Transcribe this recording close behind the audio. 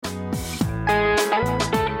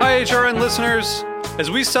HRN listeners.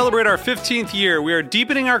 As we celebrate our 15th year, we are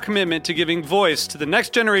deepening our commitment to giving voice to the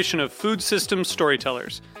next generation of food systems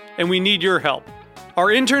storytellers, and we need your help. Our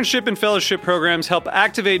internship and fellowship programs help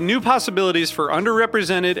activate new possibilities for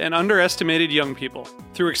underrepresented and underestimated young people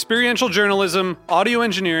through experiential journalism, audio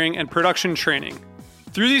engineering, and production training.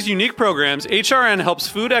 Through these unique programs, HRN helps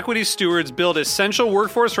food equity stewards build essential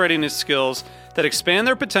workforce readiness skills that expand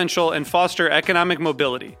their potential and foster economic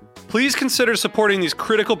mobility. Please consider supporting these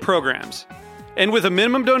critical programs. And with a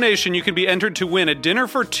minimum donation, you can be entered to win a dinner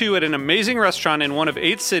for two at an amazing restaurant in one of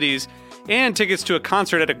 8 cities and tickets to a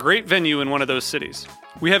concert at a great venue in one of those cities.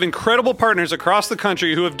 We have incredible partners across the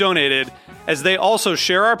country who have donated, as they also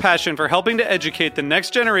share our passion for helping to educate the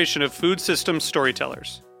next generation of food systems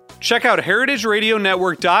storytellers. Check out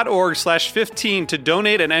heritageradionetwork.org/15 to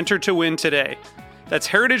donate and enter to win today. That's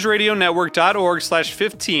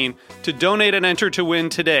heritageradionetwork.org/15 to donate and enter to win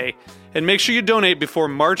today. And make sure you donate before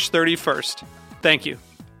March 31st. Thank you.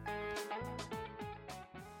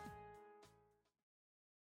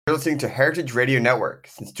 You're listening to Heritage Radio Network.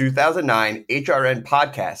 Since 2009, HRN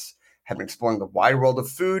podcasts have been exploring the wide world of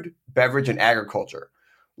food, beverage, and agriculture.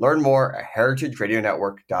 Learn more at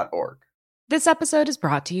heritageradionetwork.org. This episode is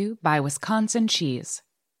brought to you by Wisconsin Cheese.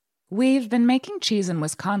 We've been making cheese in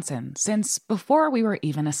Wisconsin since before we were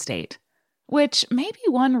even a state, which may be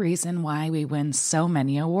one reason why we win so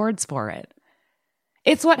many awards for it.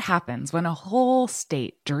 It's what happens when a whole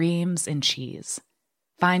state dreams in cheese.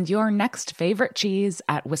 Find your next favorite cheese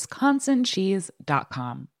at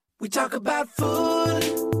wisconsincheese.com. We talk about food,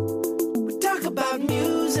 we talk about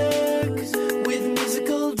music, with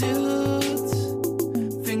musical dudes,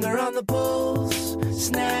 finger on the pulse,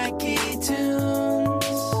 snacky tunes.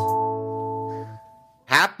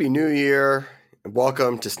 Happy New Year and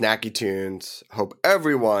welcome to Snacky Tunes. Hope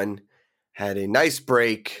everyone had a nice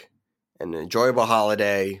break and an enjoyable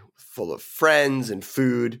holiday full of friends and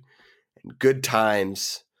food and good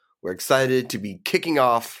times. We're excited to be kicking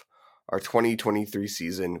off our 2023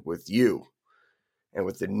 season with you. And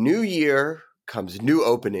with the new year comes new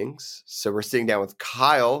openings. So we're sitting down with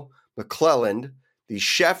Kyle McClelland, the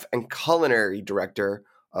chef and culinary director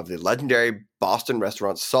of the legendary Boston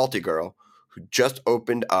restaurant Saltie, who just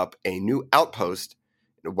opened up a new outpost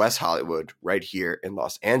in West Hollywood right here in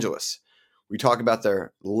Los Angeles. We talk about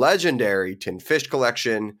their legendary tinned fish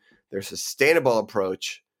collection, their sustainable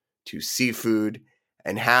approach to seafood,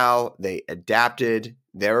 and how they adapted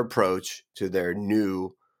their approach to their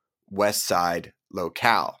new West Side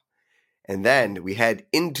locale. And then we head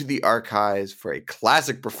into the archives for a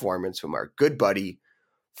classic performance from our good buddy,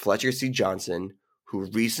 Fletcher C. Johnson,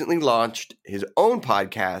 who recently launched his own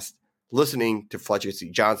podcast, Listening to Fletcher C.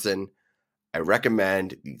 Johnson. I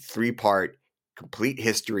recommend the 3-part complete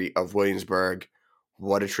history of Williamsburg.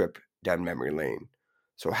 What a trip down memory lane.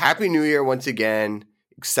 So happy New Year once again.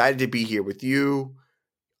 Excited to be here with you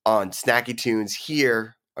on Snacky Tunes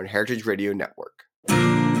here on Heritage Radio Network.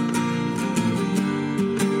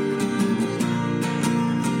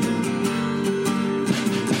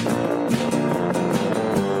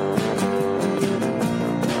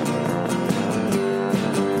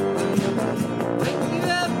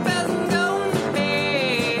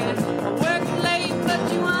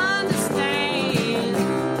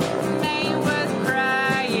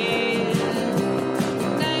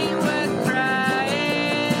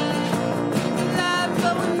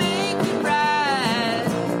 Make it right.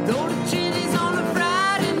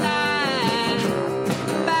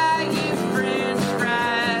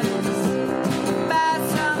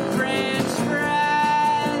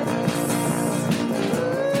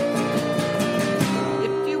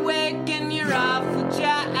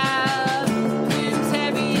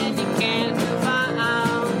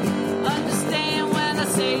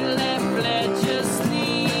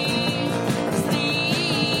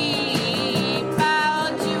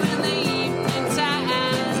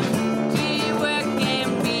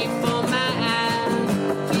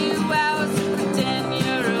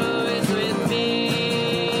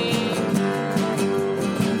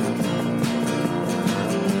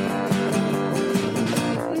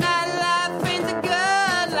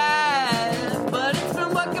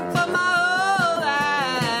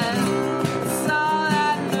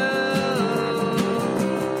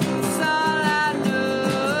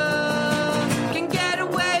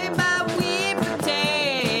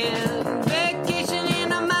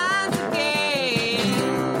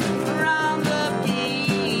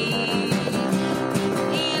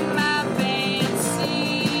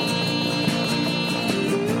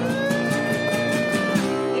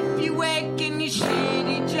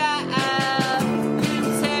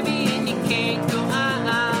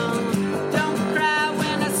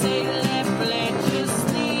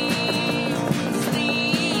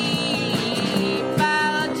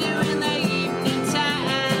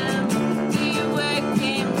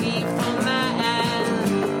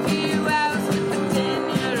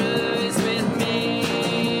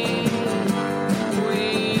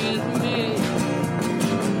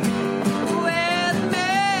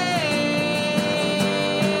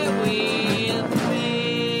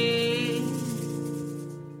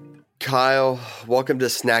 Kyle, welcome to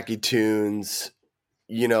Snacky Tunes.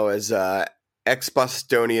 You know, as a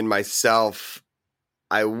ex-Bostonian myself,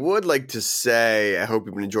 I would like to say I hope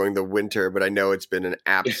you've been enjoying the winter, but I know it's been an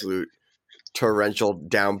absolute torrential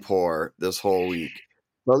downpour this whole week.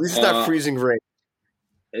 Well, at least it's not freezing rain.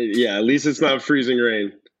 Yeah, at least it's not freezing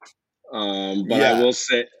rain. But Yeah.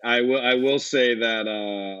 I will say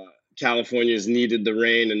that California's needed the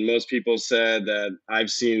rain, and most people said that I've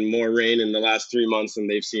seen more rain in the last 3 months than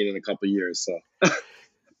they've seen in a couple of years. So,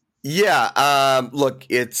 yeah. Look,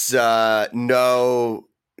 it's no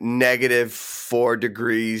 -4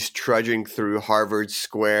 degrees trudging through Harvard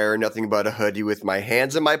Square, nothing but a hoodie with my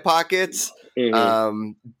hands in my pockets.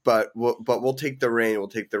 mm-hmm. But we'll take the rain. We'll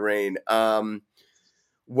take the rain.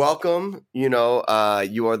 Welcome. You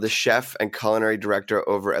are the chef and culinary director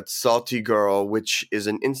over at Saltie Girl, which is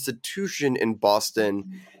an institution in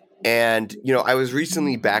Boston. And, I was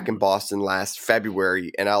recently back in Boston last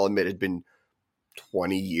February, and I'll admit it'd been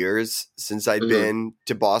 20 years since I'd been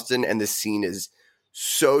to Boston, and the scene is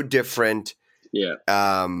so different. Yeah.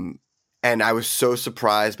 And I was so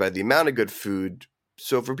surprised by the amount of good food.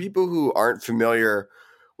 So for people who aren't familiar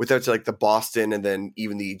with that's like the Boston and then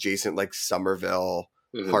even the adjacent like Somerville,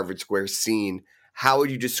 Harvard Square scene, how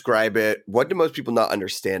would you describe it? What do most people not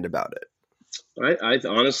understand about it? I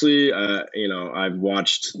honestly, I've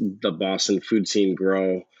watched the Boston food scene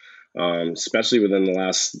grow, especially within the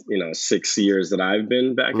last, 6 years that I've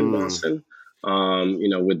been back in Boston.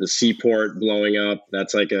 With the seaport blowing up,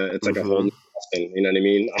 it's like a whole new Boston, you know what I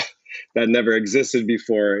mean? That never existed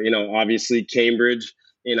before. Obviously Cambridge,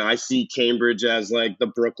 I see Cambridge as like the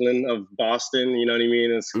Brooklyn of Boston, you know what I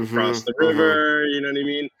mean? It's across the river, you know what I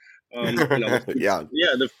mean?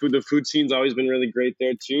 The food scene's always been really great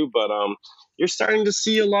there too, but you're starting to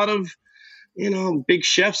see a lot of big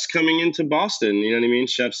chefs coming into Boston, you know what I mean?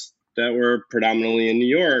 Chefs that were predominantly in New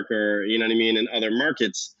York or you know what I mean, in other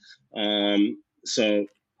markets. So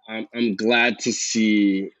I'm glad to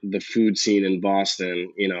see the food scene in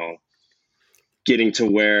Boston, getting to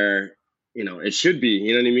where it should be,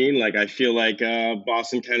 you know what I mean? Like I feel like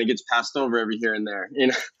Boston kind of gets passed over every here and there,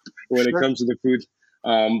 when it comes to the food.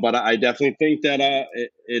 But I definitely think that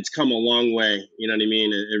it's come a long way. You know what I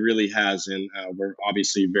mean? It really has. And we're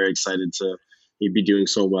obviously very excited to be doing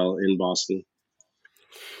so well in Boston.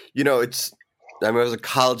 I was a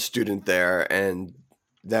college student there, and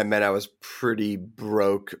that meant I was pretty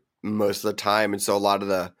broke most of the time. And so a lot of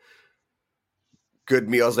the good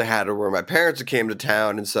meals I had were where my parents came to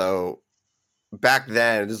town. And so back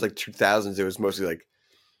then, it was like 2000s, it was mostly like,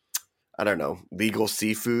 I don't know, legal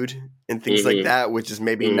seafood and things like that, which is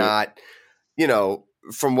maybe not,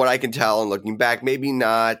 from what I can tell and looking back, maybe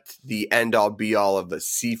not the end all be all of a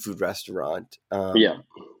seafood restaurant.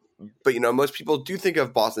 But, most people do think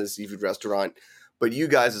of Boston as a seafood restaurant, but you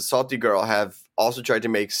guys as Saltie Girl have also tried to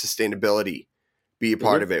make sustainability be a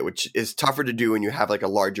part of it, which is tougher to do when you have like a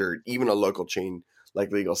larger, even a local chain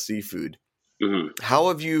like Legal Seafood. How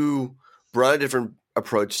have you brought a different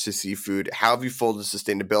approach to seafood? How have you folded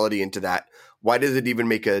sustainability into that? Why does it even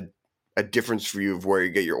make a difference for you of where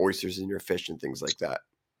you get your oysters and your fish and things like that?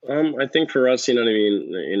 I think for us, you know what I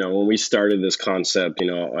mean? When we started this concept,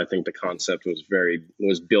 I think the concept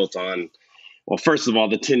was built on, well, first of all,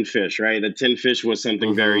 the tin fish, right? The tin fish was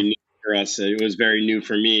something very new for us. It was very new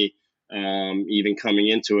for me, even coming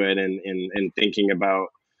into it and thinking about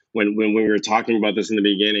when we were talking about this in the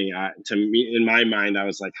beginning, to me, in my mind, I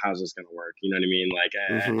was like, how's this going to work? You know what I mean? Like,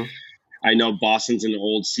 I know Boston's an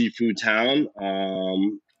old seafood town,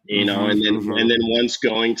 and then once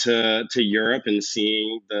going to Europe and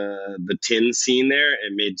seeing the tin scene there,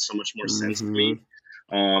 it made so much more sense to me.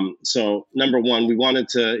 So number one, we wanted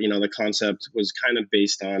to, the concept was kind of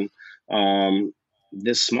based on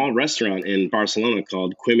this small restaurant in Barcelona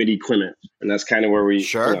called Quimity Quimet, and that's kind of where we,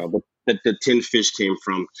 the tin fish came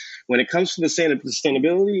from. When it comes to the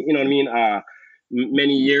sustainability, you know what I mean?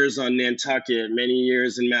 Many years on Nantucket, many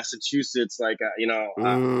years in Massachusetts. Like, I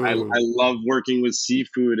love working with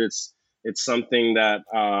seafood. It's something that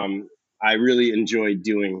I really enjoy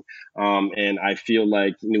doing. And I feel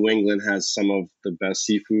like New England has some of the best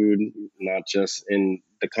seafood, not just in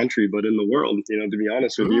the country, but in the world, to be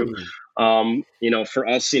honest with you. For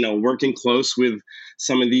us, working close with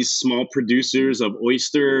some of these small producers of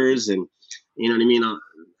oysters and, you know what I mean?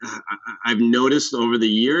 I've noticed over the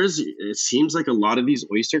years, it seems like a lot of these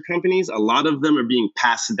oyster companies, a lot of them are being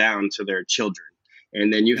passed down to their children.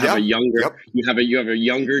 And then you have you have a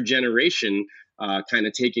younger generation kind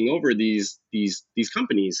of taking over these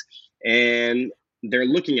companies, and they're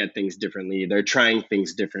looking at things differently. They're trying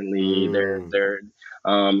things differently.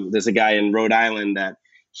 There's a guy in Rhode Island that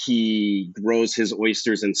he grows his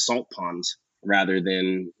oysters in salt ponds rather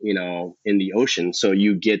than, in the ocean. So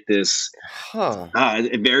you get this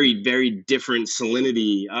a very, very different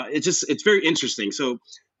salinity. It's very interesting. So,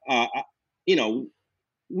 you know,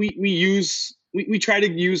 we try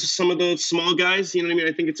to use some of the small guys. You know what I mean?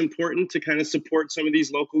 I think it's important to kind of support some of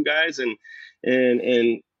these local guys, and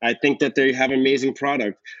I think that they have amazing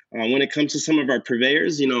product. When it comes to some of our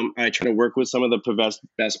purveyors, I try to work with some of the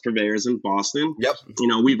best purveyors in Boston. Yep.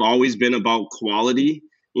 We've always been about quality.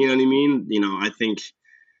 You know what I mean? I think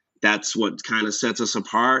that's what kind of sets us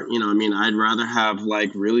apart. I'd rather have like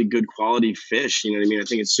really good quality fish. You know what I mean? I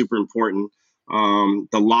think it's super important. The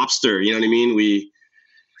lobster, you know what I mean?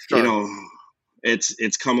 Sure.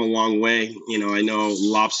 It's come a long way. I know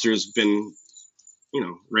lobster's been,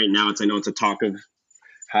 right now I know it's a talk of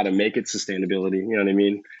how to make it sustainability. You know what I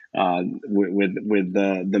mean? With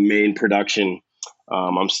the main production,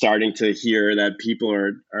 I'm starting to hear that people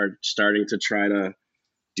are starting to try to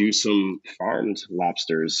do some farmed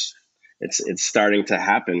lobsters. It's starting to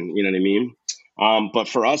happen. You know what I mean? But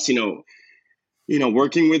for us,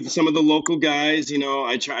 working with some of the local guys,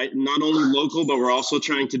 I try not only local, but we're also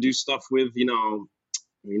trying to do stuff with,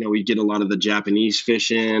 we get a lot of the Japanese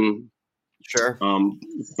fish in. Sure.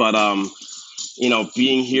 But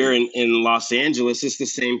being here in Los Angeles is the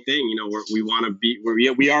same thing.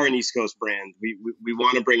 We are an East Coast brand. We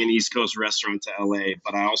want to bring an East Coast restaurant to LA,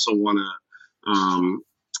 but I also want to,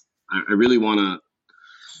 I really want to,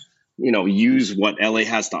 use what LA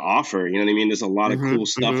has to offer. You know what I mean? There's a lot of cool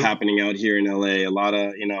stuff happening out here in LA. A lot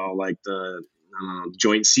of, like the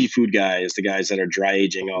joint seafood guys, the guys that are dry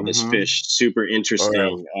aging all this fish. Super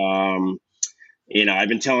interesting. Oh, yeah. I've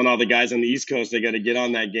been telling all the guys on the East Coast, they got to get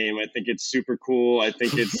on that game. I think it's super cool. I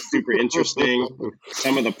think it's super interesting.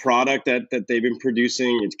 Some of the product that they've been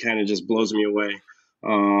producing, it kind of just blows me away.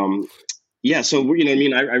 Yeah, so what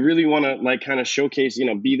I really want to like kind of showcase,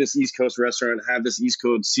 be this East Coast restaurant, have this East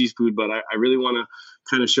Coast seafood, but I really want to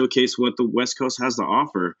kind of showcase what the West Coast has to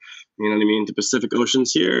offer. You know what I mean? The Pacific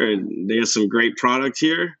Ocean's here, and they have some great product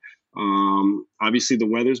here. Obviously the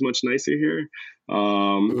weather's much nicer here.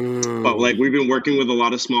 But like we've been working with a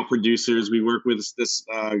lot of small producers. We work with this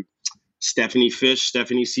Stephanie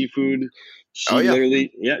Seafood.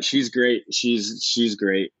 Literally, she's great. She's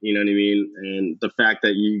great. You know what I mean? And the fact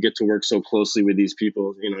that you get to work so closely with these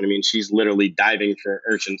people, you know what I mean? She's literally diving for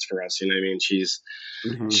urchins for us. You know what I mean?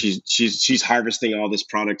 She's harvesting all this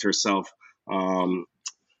product herself.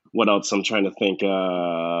 What else? I'm trying to think.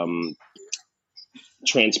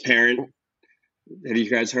 Transparent. Have you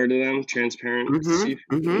guys heard of them? Transparent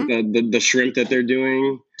Seafood? The shrimp that they're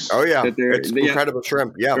doing. Oh yeah, it's incredible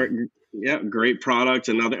shrimp. Yeah. Yeah, great product.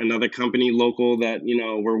 Another company local that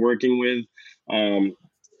we're working with.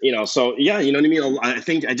 So yeah, you know what I mean. I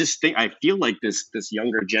feel like this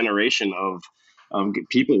younger generation of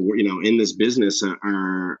people in this business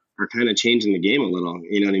are kind of changing the game a little.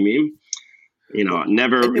 You know what I mean.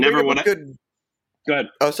 Never what I. Go ahead.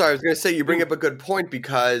 Oh, sorry. I was going to say you bring up a good point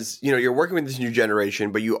because you're working with this new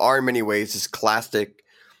generation, but you are in many ways this classic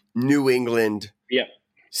New England. Yeah.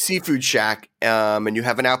 Seafood shack, and you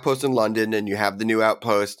have an outpost in London, and you have the new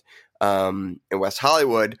outpost in West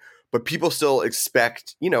Hollywood. But people still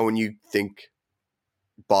expect, when you think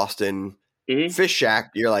Boston fish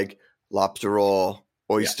shack, you're like lobster roll,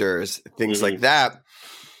 oysters, things like that.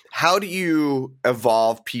 How do you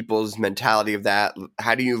evolve people's mentality of that?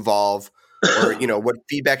 How do you evolve, or what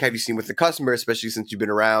feedback have you seen with the customer, especially since you've been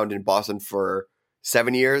around in Boston for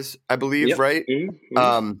 7 years, I believe, right?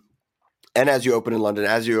 And as you open in London,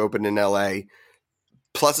 as you open in LA,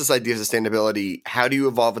 plus this idea of sustainability, how do you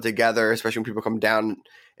evolve it together, especially when people come down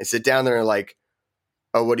and sit down there and like,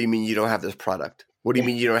 oh, what do you mean you don't have this product? What do you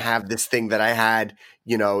mean you don't have this thing that I had,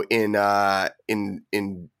 in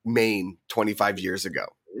Maine 25 years ago?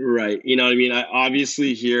 Right. You know what I mean?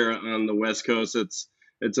 Obviously here on the West Coast,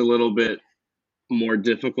 it's a little bit more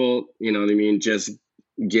difficult. You know what I mean? Just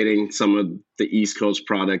getting some of the East Coast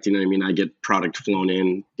product, you know what I mean? I get product flown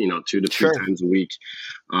in, 2 to 3 times a week.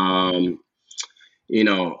 I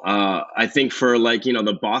think for like,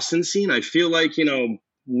 the Boston scene, I feel like,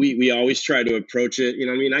 we always try to approach it. You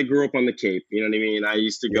know what I mean? I grew up on the Cape, you know what I mean? I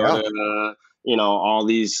used to go to, all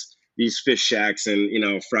these fish shacks and,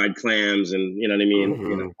 fried clams and, you know what I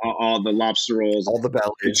mean? All the lobster rolls, all the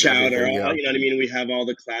belly, the chowder, you know what I mean? We have all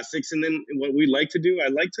the classics. And then what we like to do, I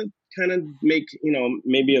like to kind of make,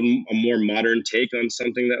 maybe a more modern take on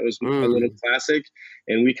something that was a little classic.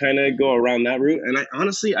 And we kind of go around that route. And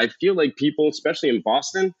I feel like people, especially in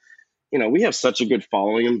Boston, we have such a good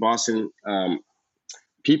following in Boston.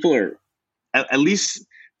 People are, at least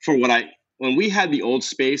for what when we had the old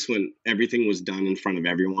space, when everything was done in front of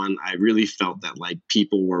everyone, I really felt that like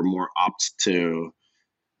people were more apt to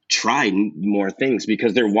try more things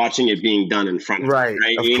because they're watching it being done in front of them, right?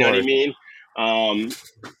 You know what I mean?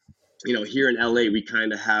 Here in LA, we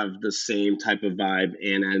kind of have the same type of vibe,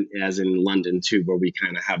 and as in London too, where we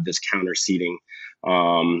kind of have this counter seating.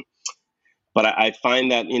 But I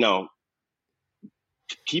find that,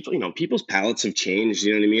 people's palates have changed.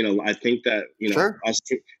 You know what I mean? I think that, Sure.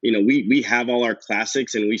 we have all our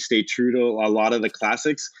classics and we stay true to a lot of the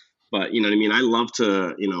classics, but you know what I mean? I love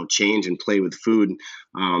to, change and play with food.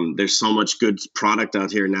 There's so much good product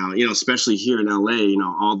out here now, especially here in LA,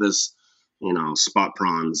 all this, spot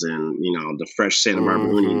prawns and, the fresh Santa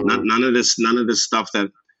Barbara uni. None of this stuff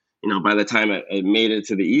that, by the time it made it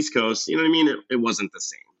to the East Coast, you know what I mean? It wasn't the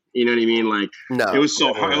same. You know what I mean? Like, it was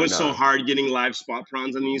so hard. It was so hard getting live spot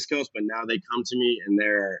prawns on the East Coast, but now they come to me and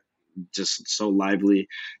they're just so lively.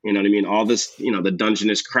 You know what I mean? All this, the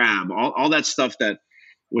Dungeness crab, all that stuff that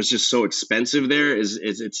was just so expensive there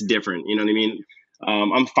it's different. You know what I mean? I'm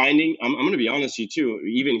going to be honest with you too.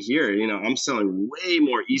 Even here, I'm selling way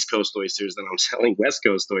more East Coast oysters than I'm selling West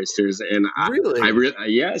Coast oysters. And Really? I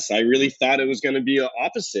really thought it was going to be the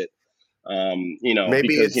opposite. Maybe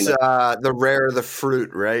because, it's the rarer the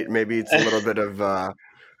fruit, right? Maybe it's a little bit of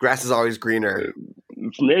grass is always greener.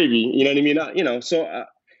 Maybe, you know what I mean?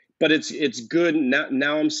 But it's good.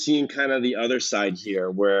 Now I'm seeing kind of the other side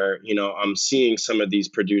here where, I'm seeing some of these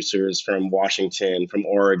producers from Washington, from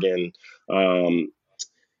Oregon,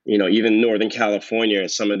 even Northern California,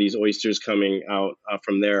 some of these oysters coming out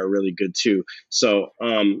from there are really good too. So,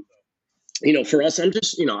 for us, I'm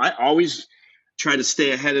just, I always try to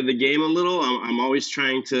stay ahead of the game a little. I'm always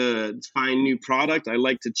trying to find new product. I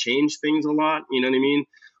like to change things a lot. You know what I mean?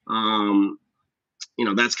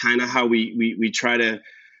 That's kind of how we try to,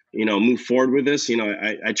 move forward with this.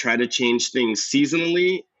 I try to change things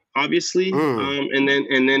seasonally, obviously. And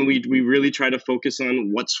then we really try to focus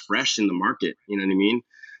on what's fresh in the market. You know what I mean?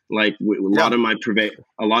 Like a lot of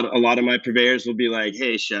my purveyors will be like,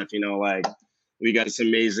 hey chef, we got this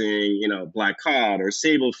amazing, black cod or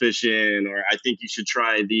sable fish in, or I think you should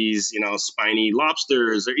try these, spiny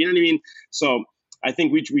lobsters, or, you know what I mean? So I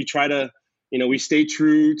think we try to, we stay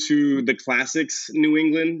true to the classics, New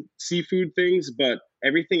England seafood things, but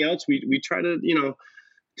everything else, we try to,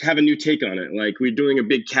 have a new take on it. Like we're doing a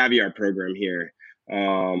big caviar program here. A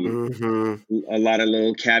lot of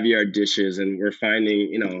little caviar dishes, and we're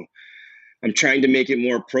finding, I'm trying to make it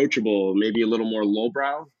more approachable, maybe a little more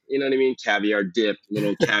lowbrow. You know what I mean? Caviar dip,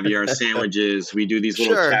 little caviar sandwiches. We do these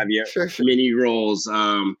little caviar mini rolls.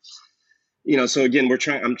 So again,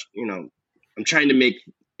 I'm trying to make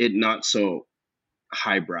it not so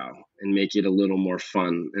highbrow and make it a little more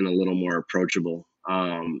fun and a little more approachable.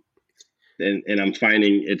 And I'm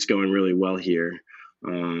finding it's going really well here.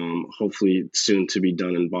 Hopefully soon to be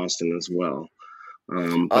done in Boston as well.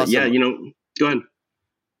 But awesome. Yeah, go ahead.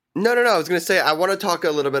 No. I was going to say, I want to talk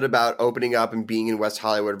a little bit about opening up and being in West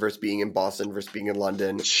Hollywood versus being in Boston versus being in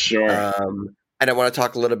London. Sure. And I want to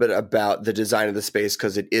talk a little bit about the design of the space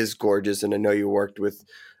because it is gorgeous. And I know you worked with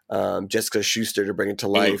Jessica Schuster to bring it to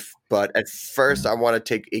life. But at first, I want to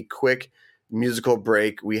take a quick musical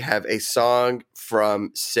break. We have a song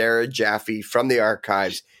from Sarah Jaffe from the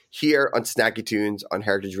archives here on Snacky Tunes on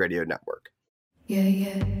Heritage Radio Network.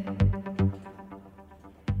 Yeah.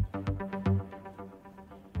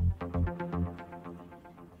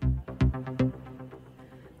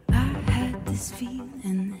 This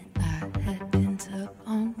feeling that I had pent up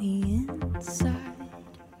on the inside,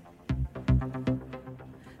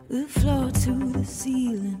 the floor to the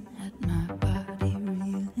ceiling, had my body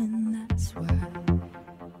reeling. That's why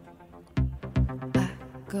I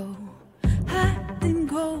go hot and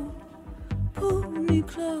cold, pull me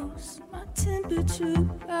close, my temperature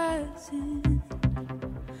rising.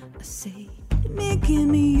 I say, give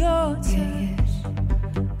me your touch,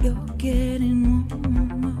 you're getting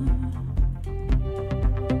warmer.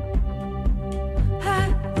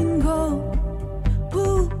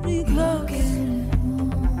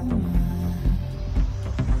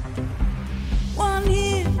 One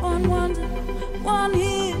hit, one wonder. One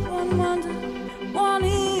hit, one wonder. One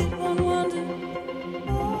hit, one wonder.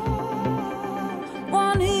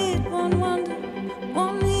 One hit, one wonder.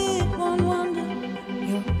 One hit, one wonder.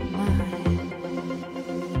 You're mine.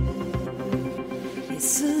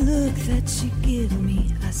 It's a look that you give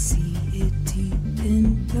me. I see it deep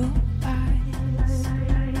in your eyes.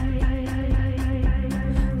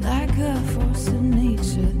 Like a force of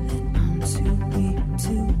nature that I'm too weak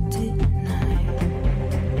to deny.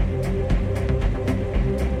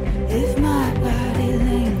 If my body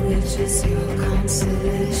language is your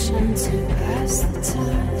consolation to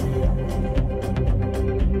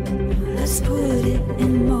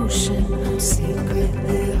in motion. I'm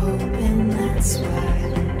secretly hoping that's why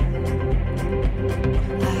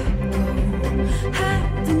I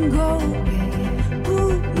have to go.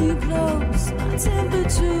 Pull me close, my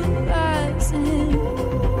temperature rising.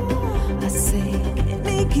 I say,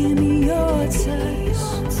 give me your touch.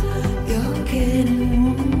 You're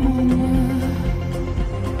getting warmer.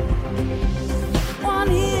 One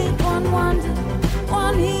hit, one wonder.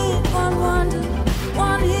 One hit, one wonder.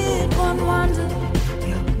 One hit, one wonder.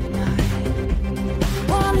 You're mine.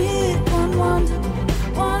 One hit, one wonder.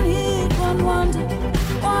 One hit, one wonder.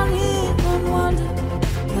 One hit, one wonder.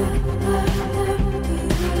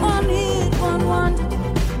 One hit, one wonder.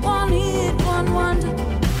 One hit, one wonder.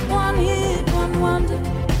 One hit, one wonder.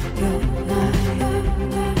 You're mine.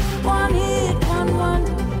 One hit, one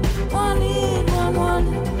wonder. One hit, one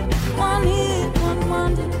wonder. One hit, one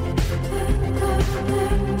wonder.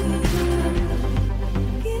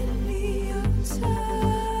 Give me your touch.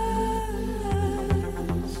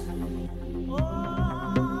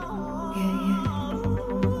 Yeah, yeah.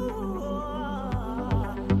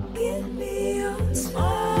 Give me your touch.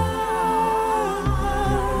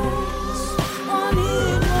 One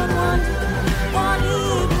hit, one wonder. One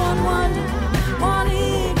hit, one wonder. One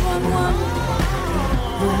hit, one wonder.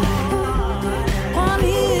 One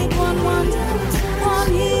hit, one wonder.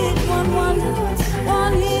 One hit, one wonder.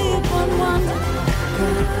 One hit, one wonder. One hit, one wonder.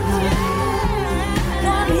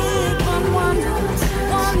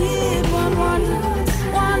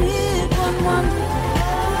 One hit, one wonder. One hit, one wonder.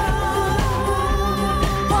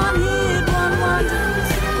 One hit, one wonder.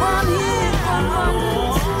 One hit, one wonder.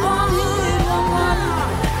 One hit, one wonder.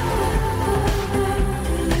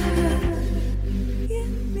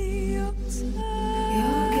 Give me your touch.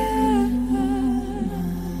 You're getting warm.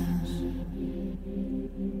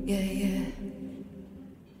 Yeah, yeah.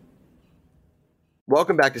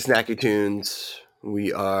 Welcome back to Snacky Tunes.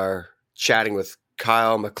 We are chatting with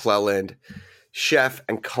Kyle McClelland, chef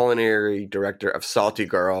and culinary director of Saltie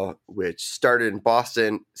Girl, which started in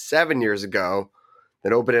Boston 7 years ago,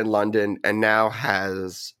 then opened in London, and now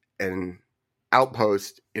has an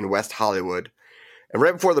outpost in West Hollywood. And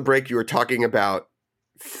right before the break, you were talking about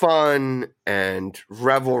fun and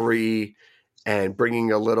revelry and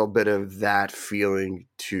bringing a little bit of that feeling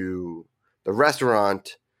to the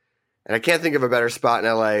restaurant. And I can't think of a better spot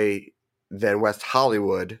in LA than West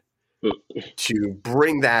Hollywood to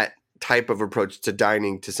bring that type of approach to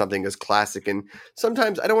dining to something as classic and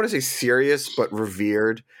sometimes, I don't want to say serious, but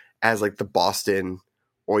revered as like the Boston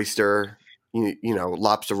oyster,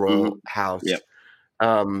 lobster roll house. Yep.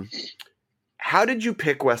 How did you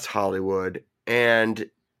pick West Hollywood? And,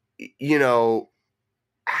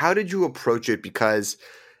 how did you approach it? Because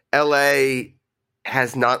LA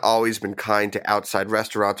has not always been kind to outside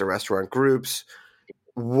restaurants or restaurant groups.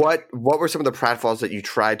 What were some of the pratfalls that you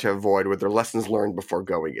tried to avoid? Were there lessons learned before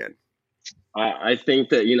going in? I think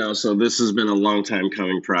that, so this has been a long time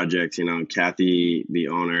coming project. Kathy, the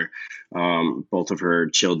owner, both of her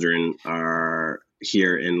children are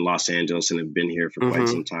here in Los Angeles and have been here for quite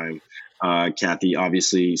some time. Kathy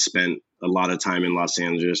obviously spent a lot of time in Los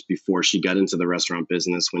Angeles before she got into the restaurant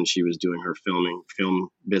business when she was doing her film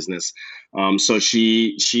business. So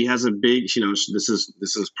she has a big, this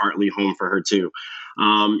is partly home for her too.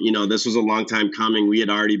 This was a long time coming. We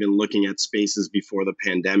had already been looking at spaces before the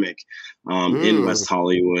pandemic in West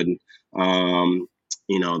Hollywood. The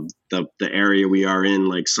area we are in,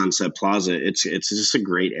 like Sunset Plaza, it's just a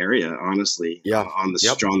great area, honestly. Yeah. On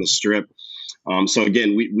the Strip. So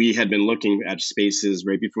again, we had been looking at spaces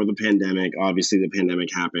right before the pandemic. Obviously, the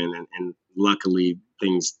pandemic happened, and luckily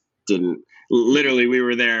things didn't. Literally, we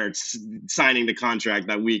were there signing the contract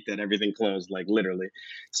that week that everything closed, like literally.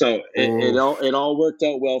 So it all worked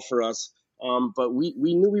out well for us. But we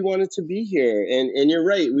knew we wanted to be here, and you're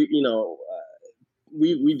right. We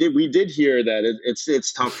did hear that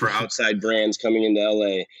it's tough for outside brands coming into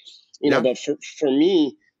LA. But for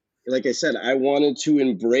me, like I said, I wanted to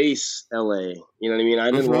embrace LA. You know what I mean?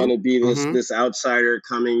 I didn't want to be this outsider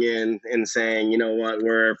coming in and saying, you know what,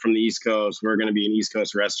 we're from the East Coast. We're going to be an East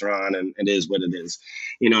Coast restaurant, and it is what it is.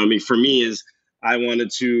 For me is I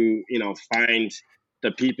wanted to, find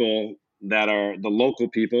the people that are the local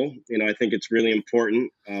people. I think it's really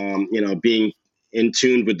important, being in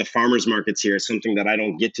tune with the farmers markets here is something that I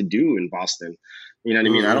don't get to do in Boston. You know what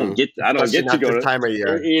I mean? I don't get to go to time of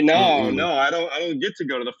year. No, I don't get to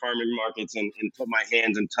go to the farming markets and put my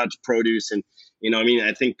hands and touch produce. And,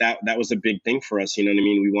 I think that was a big thing for us. You know what I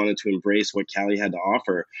mean? We wanted to embrace what Cali had to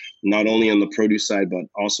offer, not only on the produce side, but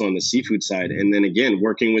also on the seafood side. And then again,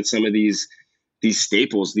 working with some of these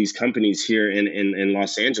staples, these companies here in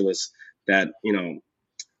Los Angeles that,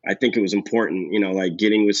 I think it was important, like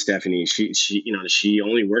getting with Stephanie. She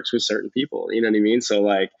only works with certain people. You know what I mean? So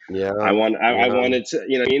like, Yeah. I Yeah. wanted to,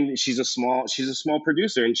 what I mean? She's a small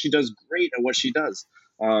producer, and she does great at what she does.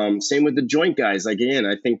 Same with the joint guys. Like, again,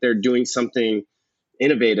 I think they're doing something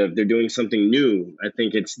innovative. They're doing something new. I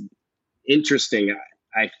think it's interesting.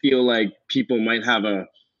 I feel like people might have a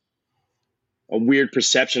weird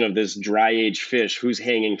perception of this dry aged fish. Who's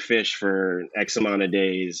hanging fish for X amount of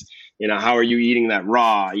days? How are you eating that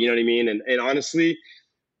raw? You know what I mean? And honestly,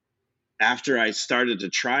 after I started to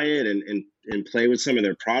try it and play with some of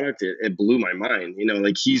their product, it blew my mind.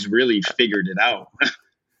 Like he's really figured it out. I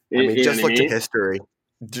mean, You know just what I look to mean? history.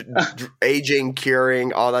 Aging,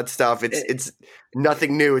 curing, all that stuff. It's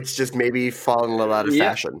nothing new. It's just maybe fallen a little out of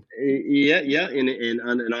fashion. Yeah,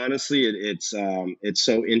 and honestly, it's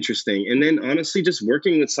so interesting. And then honestly, just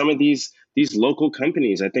working with some of these local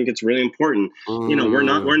companies, I think it's really important.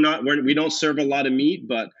 We don't serve a lot of meat,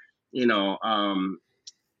 but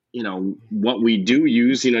what we do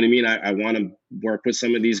use. You know what I mean? I want to work with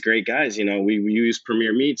some of these great guys. We use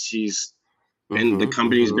Premier Meats. The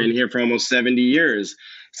company's been here for almost 70 years.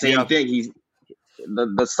 Same thing.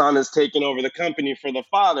 The son has taken over the company for the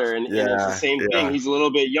father, and it's the same thing. He's a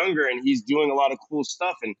little bit younger, and he's doing a lot of cool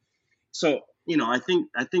stuff. And so, I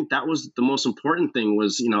think that was the most important thing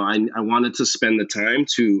was, I wanted to spend the time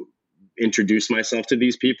to introduce myself to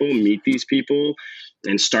these people, meet these people,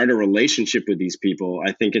 and start a relationship with these people.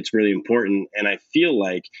 I think it's really important. And I feel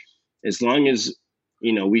like as long as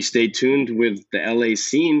we stay tuned with the LA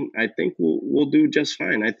scene, I think we'll do just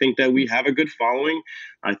fine. I think that we have a good following.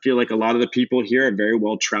 I feel like a lot of the people here are very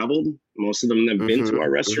well traveled. Most of them have been to our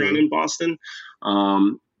restaurant in Boston.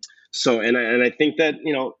 So I think that,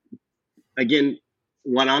 again,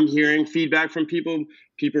 what I'm hearing feedback from people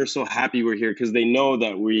are so happy we're here because they know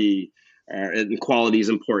that we are, and quality is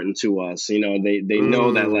important to us. They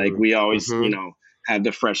know that like we always, have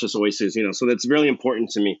the freshest oysters, so that's really important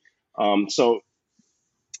to me. So,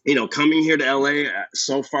 coming here to LA,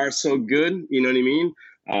 so far so good. You know what I mean?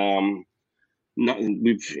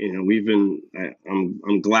 We've been.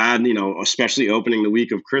 I'm glad. Especially opening the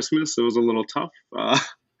week of Christmas, it was a little tough,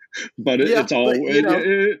 but it's all.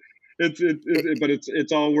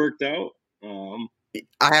 It's all worked out.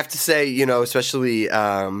 I have to say, especially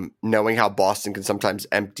knowing how Boston can sometimes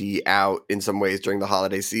empty out in some ways during the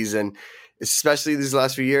holiday season. Especially these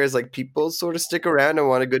last few years, like people sort of stick around and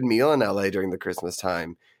want a good meal in LA during the Christmas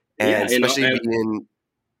time. And especially being,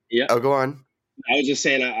 oh, go on. I was just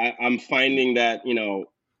saying, I'm finding that,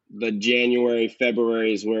 the January,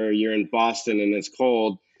 Februaries where you're in Boston and it's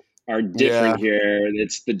cold are different here.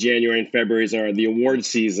 It's the January and Februaries are the award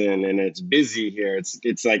season and it's busy here.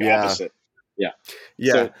 It's like opposite. Yeah.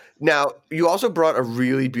 So, now you also brought a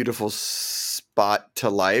really beautiful spot to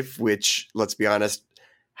life, which let's be honest,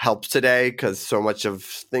 helps today because so much of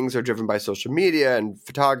things are driven by social media and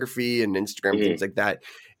photography and Instagram, things like that.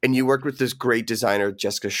 And you worked with this great designer,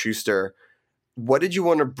 Jessica Schuster. What did you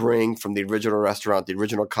want to bring from the original restaurant, the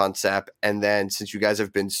original concept? And then since you guys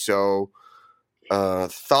have been so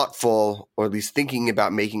thoughtful, or at least thinking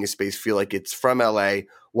about making a space feel like it's from LA,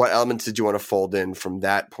 what elements did you want to fold in from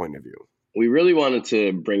that point of view? We really wanted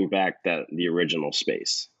to bring back the original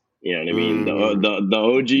space. You know what I mean? The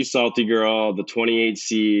OG Saltie Girl, the 28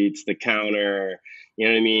 seats, the counter, you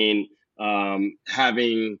know what I mean?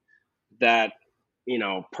 Having that,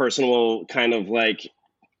 personal kind of like,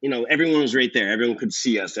 everyone was right there. Everyone could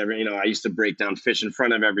see us. I used to break down fish in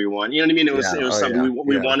front of everyone. You know what I mean? It was something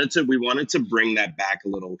we wanted to bring that back a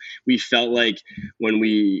little. We felt like when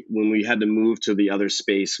we had to move to the other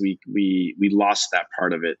space, we lost that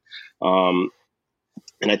part of it.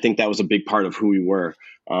 And I think that was a big part of who we were.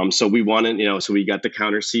 So we wanted, so we got the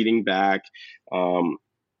counter seating back.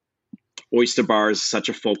 Oyster bar is such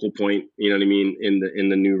a focal point, you know what I mean, in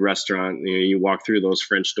the new restaurant. You walk through those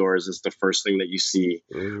French doors, it's the first thing that you see,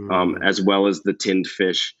 as well as the tinned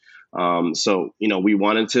fish. So, we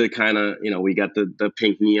wanted to kind of, we got the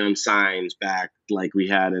pink neon signs back like we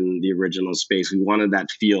had in the original space. We wanted that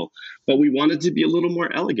feel, but we wanted to be a little more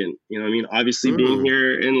elegant. You know what I mean? Obviously being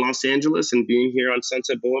here in Los Angeles and being here on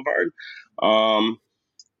Sunset Boulevard.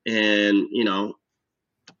 And,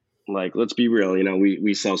 like, let's be real,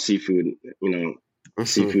 we sell seafood,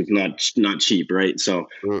 seafood's not cheap. Right. So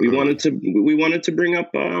we wanted to bring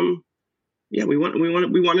up, we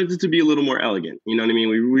wanted it to be a little more elegant. You know what I mean?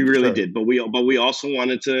 We really did, but we also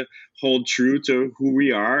wanted to hold true to who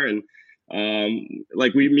we are. And,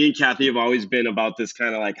 like me and Kathy have always been about this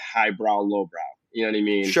kind of like highbrow, lowbrow. You know what I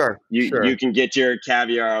mean? Sure. You can get your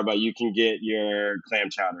caviar, but you can get your clam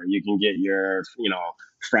chowder. You can get your,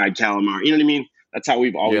 fried calamari. You know what I mean? That's how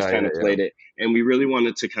we've always Yeah, kind of yeah, played it. And we really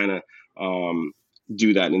wanted to kind of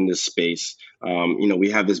do that in this space.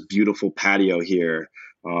 We have this beautiful patio here,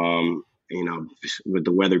 with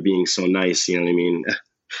the weather being so nice, you know what I mean?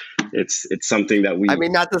 It's something that I we,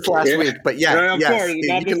 mean, not this last yeah, week, but yes, right, of yes, course, you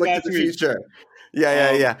not can this look to last the week. future.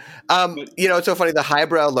 Yeah, yeah, yeah. But It's so funny. The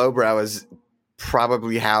highbrow, lowbrow is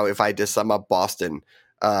probably how, if I just sum up Boston,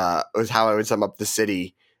 was how I would sum up the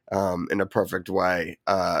city in a perfect way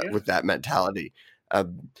with that mentality. But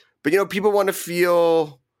people want to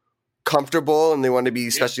feel comfortable, and they want to be,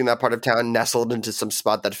 especially in that part of town, nestled into some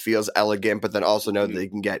spot that feels elegant, but then also know that they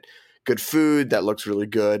can get good food that looks really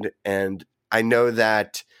good. And I know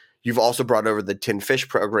that you've also brought over the tin fish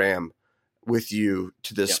program with you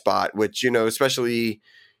to this spot, which, especially,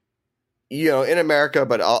 in America,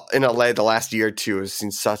 but in LA, the last year or two has seen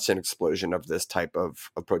such an explosion of this type of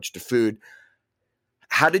approach to food.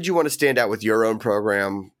 How did you want to stand out with your own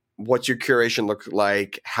program? What's your curation look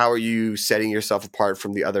like? How are you setting yourself apart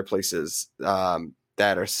from the other places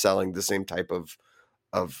that are selling the same type of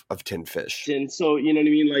tin fish? and so, you know what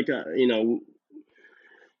I mean? Like,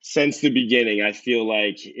 since the beginning, I feel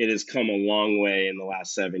like it has come a long way in the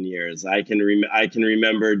last 7 years. I can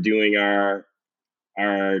remember doing our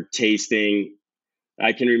tasting.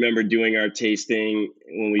 I can remember doing our tasting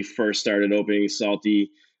when we first started opening Saltie,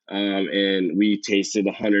 and we tasted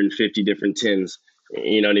 150 different tins.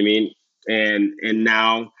 You know what I mean? And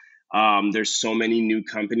now there's so many new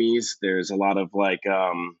companies. There's a lot of like,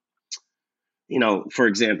 for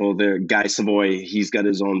example, the Guy Savoy, he's got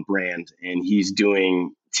his own brand, and he's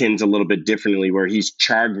doing tins a little bit differently, where he's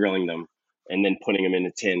char grilling them and then putting them in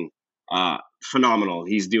a tin. Phenomenal.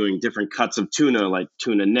 He's doing different cuts of tuna, like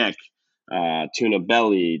tuna neck, tuna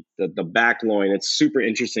belly, the back loin. It's super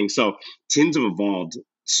interesting. So tins have evolved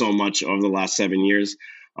so much over the last 7 years.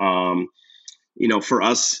 For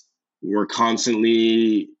us, we're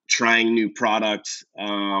constantly trying new products.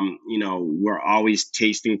 We're always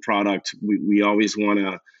tasting product. We always want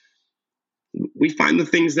to, we find the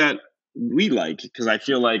things that we like, because I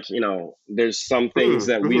feel like, there's some things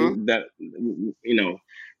that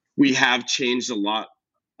we have changed a lot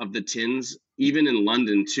of the tins, even in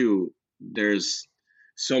London too. There's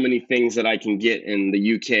so many things that I can get in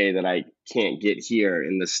the UK that I can't get here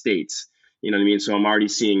in the States. You know what I mean? So I'm already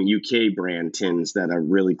seeing UK brand tins that are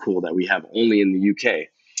really cool that we have only in the UK.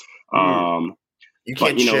 You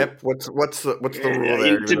can't ship. What's the rule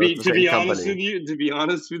there? To be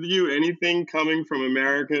honest with you, anything coming from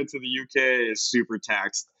America to the UK is super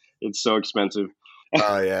taxed. It's so expensive.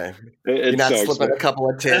 Oh yeah, you're not so slipping a couple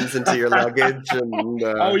of tins into your luggage. And,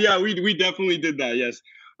 oh yeah, we definitely did that. Yes,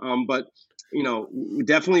 but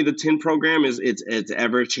definitely the tin program it's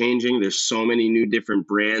ever changing. There's so many new different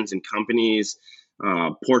brands and companies.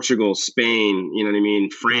 Portugal, Spain, you know what I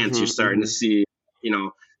mean? France, you're starting to see,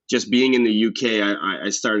 just being in the UK, I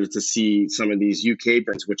started to see some of these UK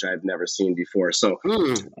brands, which I've never seen before. So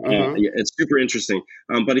it's super interesting.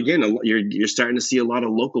 But again, you're starting to see a lot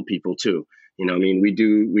of local people too. You know, I mean, we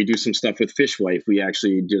do some stuff with Fishwife. We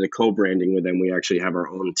actually did a co-branding with them. We actually have our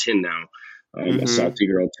own tin now, a Salty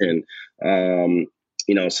Girl tin.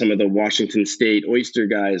 Some of the Washington State oyster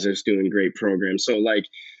guys are doing great programs. So like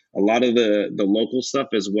a lot of the local stuff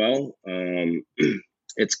as well.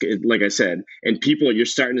 It's like I said, and you're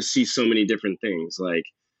starting to see so many different things. Like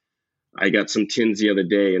I got some tins the other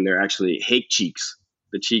day, and they're actually hake cheeks,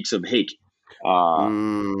 the cheeks of hake. I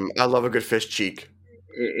love a good fish cheek.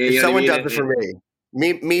 If someone does it for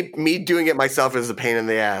me doing it myself is a pain in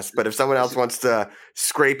the ass. But if someone else wants to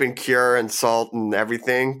scrape and cure and salt and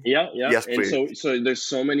everything, yes, please. And so there's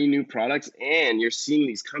so many new products, and you're seeing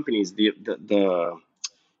these companies. The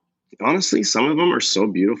honestly, some of them are so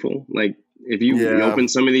beautiful. Like if you open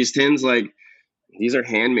some of these tins, like these are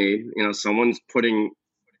handmade. Someone's putting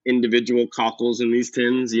individual cockles in these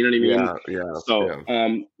tins. You know what I mean? Yeah. So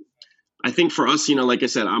I think for us, like I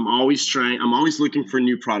said, I'm always looking for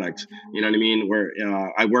new product. You know what I mean? Where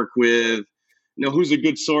I work with, who's a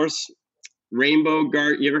good source? Rainbow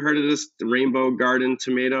Garden. You ever heard of this? The Rainbow Garden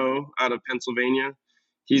tomato out of Pennsylvania.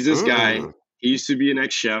 He's this guy. He used to be an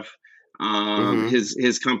ex-chef.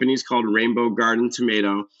 His company's called Rainbow Garden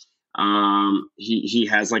Tomato. He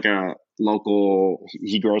has like a local.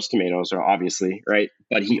 He grows tomatoes, obviously, right?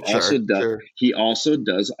 But he also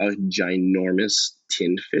does a ginormous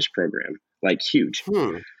tinned fish program, like huge.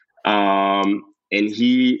 And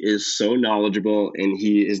he is so knowledgeable, and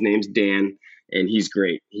his name's Dan, and he's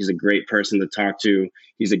great. He's a great person to talk to.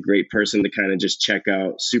 He's a great person to kind of just check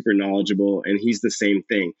out, super knowledgeable. And he's the same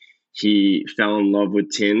thing. He fell in love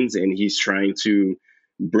with tins, and he's trying to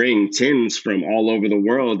bring tins from all over the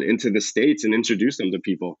world into the States and introduce them to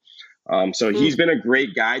people. So he's been a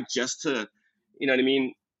great guy just to, you know what I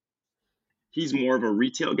mean? He's more of a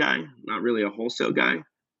retail guy, not really a wholesale guy,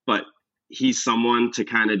 but he's someone to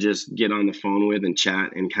kind of just get on the phone with and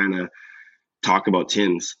chat and kind of talk about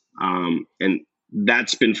tins. And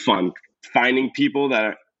that's been fun, finding people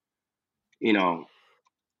that, you know,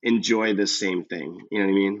 enjoy the same thing. You know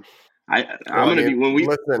what I mean? I'm going to be, when we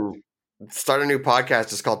listen, start a new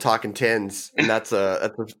podcast. It's called Talking Tins, and that's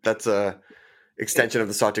a extension of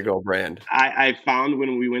the Saltie Girl brand. I found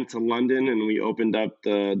when we went to London and we opened up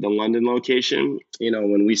the London location, you know,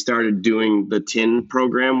 when we started doing the tin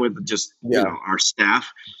program with just, you know, our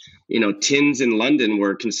staff, you know, tins in London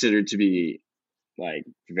were considered to be like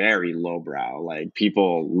very lowbrow, like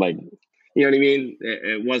people like, you know what I mean?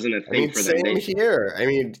 It wasn't a thing for them. Same here. I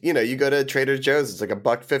mean, you know, you go to Trader Joe's, it's like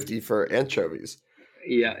 $1.50 for anchovies.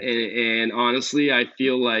 Yeah, and honestly, I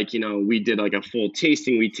feel like, you know, we did like a full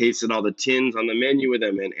tasting. We tasted all the tins on the menu with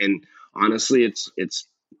them, and honestly, it's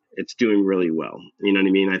doing really well. You know what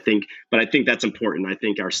I mean? I think that's important. I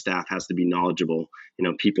think our staff has to be knowledgeable. You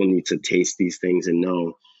know, people need to taste these things and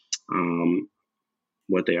know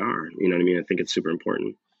what they are. You know what I mean? I think it's super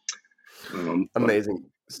important. Amazing.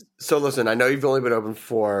 So listen, I know you've only been open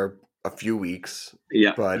for a few weeks.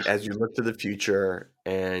 Yeah. But as you look to the future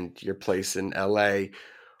and your place in LA,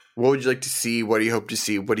 what would you like to see? What do you hope to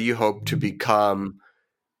see? What do you hope to become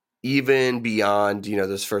even beyond, you know,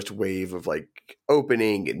 this first wave of like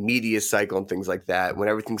opening and media cycle and things like that? When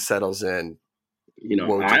everything settles in, you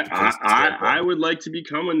know, I would like to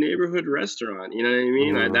become a neighborhood restaurant. You know what I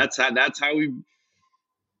mean? Mm-hmm.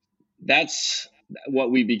 That's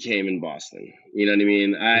what we became in Boston. You know what I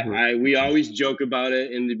mean? We always joke about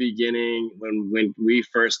it in the beginning when we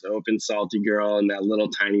first opened Saltie Girl in that little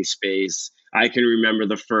tiny space. I can remember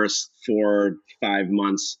the first 4 or 5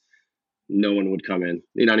 months, no one would come in.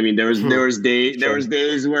 You know what I mean? There was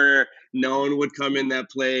days where no one would come in that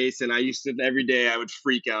place, and I used to every day I would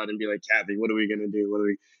freak out and be like, Kathy, what are we gonna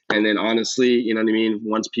do? And then honestly, you know what I mean?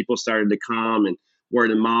 Once people started to come and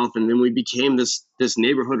word of mouth, and then we became this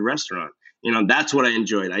neighborhood restaurant. You know, that's what I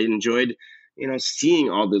enjoyed. I enjoyed, you know, seeing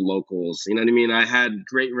all the locals. You know what I mean? I had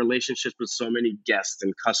great relationships with so many guests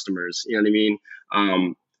and customers. You know what I mean?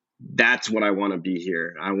 That's what I want to be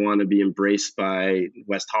here. I want to be embraced by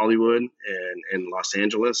West Hollywood and Los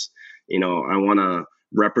Angeles. You know, I want to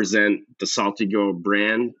represent the Saltie Girl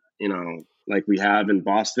brand, you know, like we have in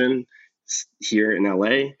Boston, here in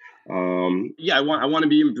LA. I want to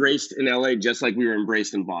be embraced in LA just like we were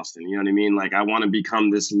embraced in Boston. You know what I mean? Like I want to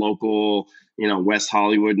become this local, you know, West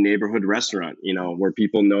Hollywood neighborhood restaurant, you know, where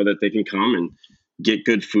people know that they can come and get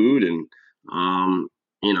good food and,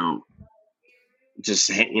 you know, just,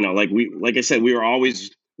 you know, like I said,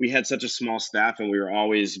 we had such a small staff and we were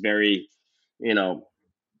always very, you know,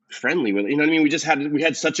 friendly with, you know what I mean? We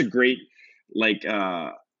had such a great, like,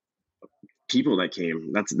 people that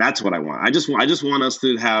came. That's what I want. I just want us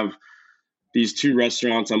to have these 2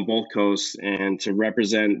 restaurants on both coasts and to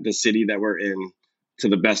represent the city that we're in to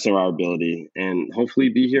the best of our ability, and hopefully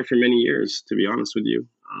be here for many years. To be honest with you,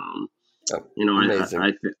 you know,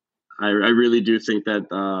 I really do think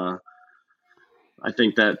that I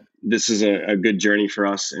think that this is a good journey for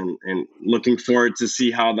us, and looking forward to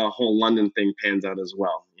see how the whole London thing pans out as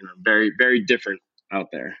well. You know, very, very different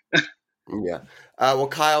out there. Yeah. Well,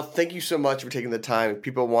 Kyle, thank you so much for taking the time. If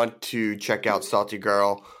people want to check out Saltie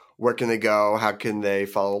Girl, where can they go? How can they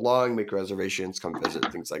follow along, make reservations, come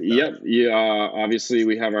visit, things like that? Yep. Yeah. Obviously,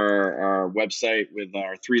 we have our website with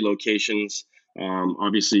our 3 locations.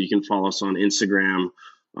 Obviously, you can follow us on Instagram.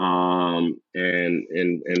 And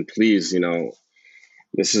please, you know,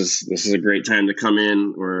 this is a great time to come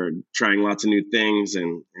in. We're trying lots of new things,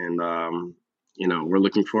 and you know, we're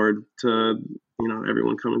looking forward to, you know,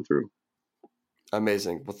 everyone coming through.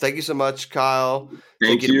 Amazing. Well, thank you so much, Kyle.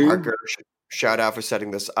 Thank you. To Parker. Shout out for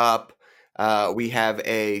setting this up. We have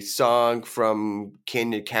a song from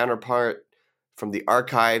Canyon Counterpart from the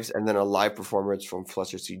Archives, and then a live performance from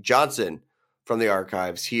Fletcher C. Johnson from the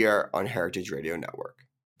Archives here on Heritage Radio Network.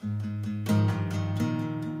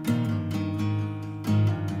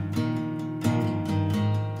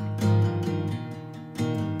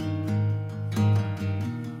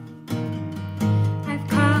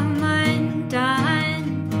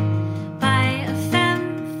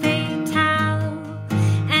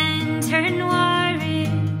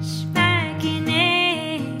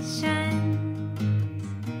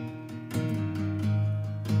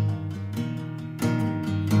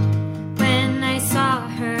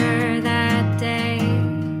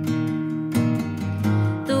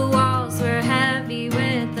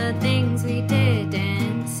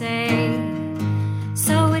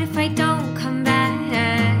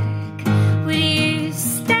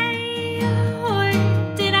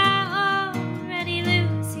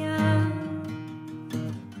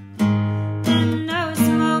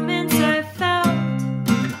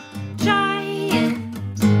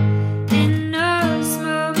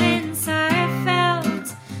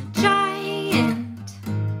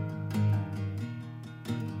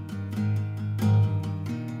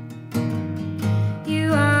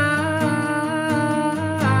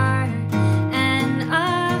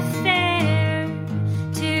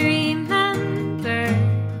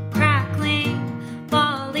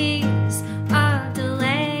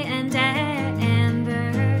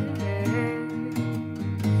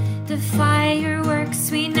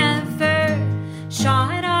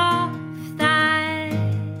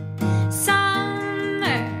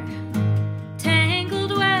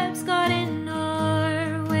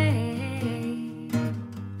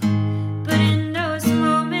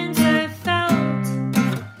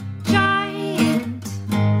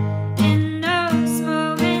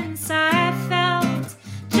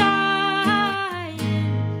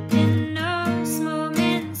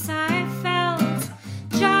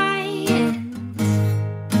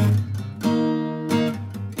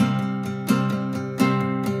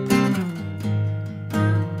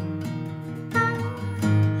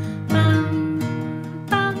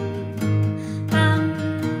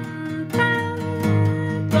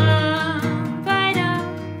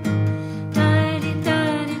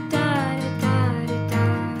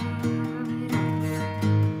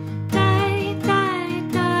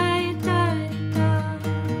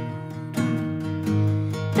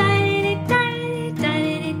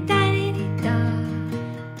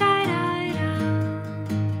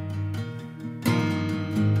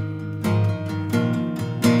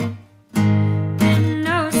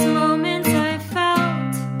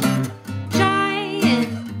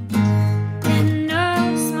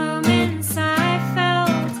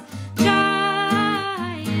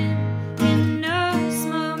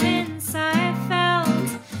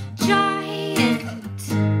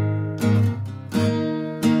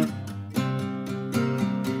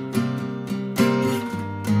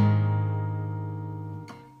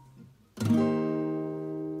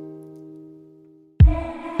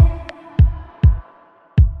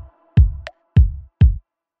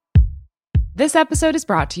 This episode is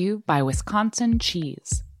brought to you by Wisconsin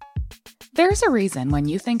Cheese. There's a reason when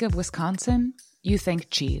you think of Wisconsin, you think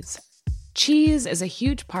cheese. Cheese is a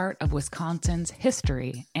huge part of Wisconsin's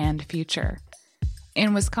history and future.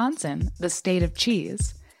 In Wisconsin, the state of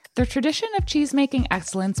cheese, the tradition of cheese-making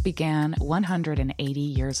excellence began 180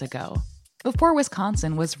 years ago, before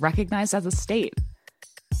Wisconsin was recognized as a state.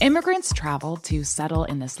 Immigrants traveled to settle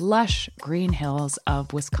in this lush green hills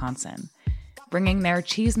of Wisconsin, bringing their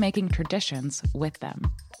cheese-making traditions with them.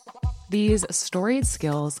 These storied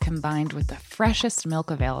skills, combined with the freshest milk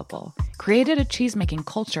available, created a cheese-making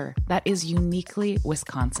culture that is uniquely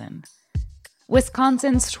Wisconsin.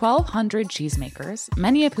 Wisconsin's 1,200 cheesemakers,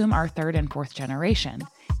 many of whom are third and fourth generation,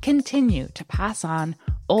 continue to pass on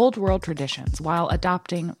old world traditions while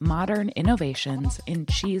adopting modern innovations in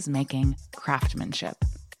cheese-making craftsmanship.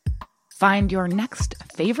 Find your next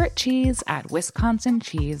favorite cheese at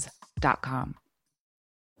wisconsincheese.com.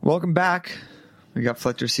 Welcome back. We got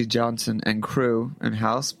Fletcher C. Johnson and crew in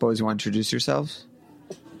house. Boys, you want to introduce yourselves?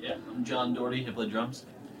 Yeah, I'm John Doherty, I play drums.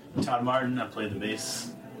 Todd Martin, I play the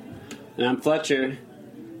bass. And I'm Fletcher.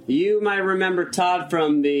 You might remember Todd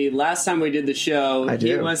from the last time we did the show. I do.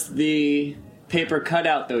 He was the paper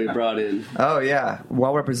cutout that we brought in. Oh, yeah.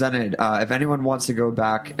 Well represented. If anyone wants to go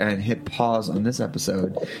back and hit pause on this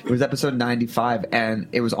episode, it was episode 95, and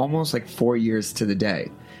it was almost like 4 years to the day.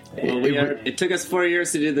 Well, it took us 4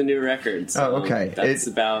 years to do the new record. So okay. That's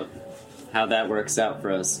about how that works out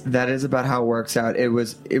for us. That is about how it works out. It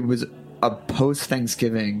was a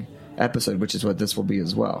post-Thanksgiving episode, which is what this will be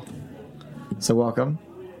as well. So welcome.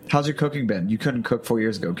 How's your cooking been? You couldn't cook 4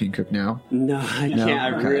 years ago. Can you cook now? No, I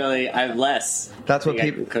can't. Okay. I have less. That's what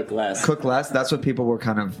people cook less. Cook less? That's what people were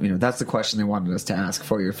kind of, that's the question they wanted us to ask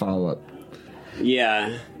for your follow-up.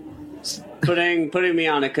 Yeah. Putting me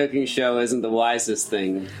on a cooking show isn't the wisest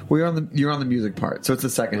thing. Well, you're on the music part, so it's the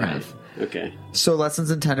second half. Okay. So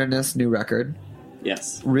Lessons in Tenderness, new record.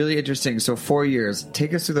 Yes. Really interesting. So 4 years.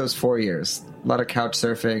 Take us through those 4 years. A lot of couch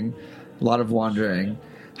surfing, a lot of wandering.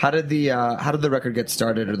 How did the record get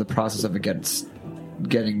started, or the process of it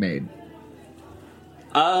getting made?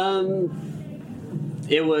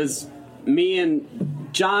 It was me and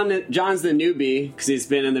John. John's the newbie because he's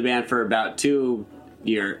been in the band for about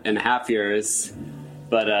 2.5 years.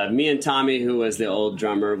 But me and Tommy, who was the old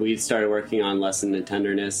drummer, we started working on Lesson in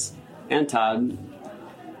Tenderness. And Todd.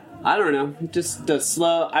 I don't know, just the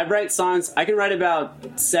slow. I write songs. I can write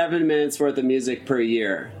about 7 minutes worth of music per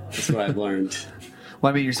year. That's what I've learned.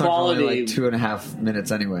 Well, I mean, your songs are only like 2.5 minutes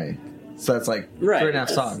anyway. So that's like 3.5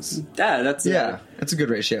 songs. That's a good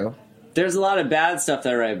ratio. There's a lot of bad stuff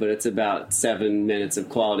that I write, but it's about 7 minutes of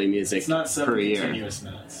quality music It's not 7 per year. continuous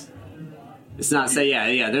minutes. It's not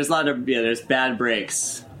there's a lot of there's bad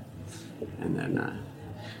breaks. And then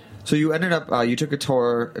So you ended up you took a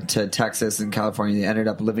tour to Texas and California. You ended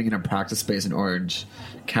up living in a practice space in Orange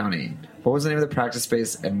County. What was the name of the practice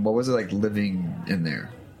space, and what was it like living in there?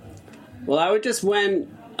 well, I would just went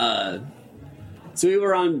so we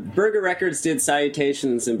were on Burger Records did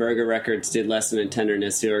Salutations, and Burger Records did Lesson in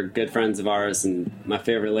Tenderness, who are good friends of ours and my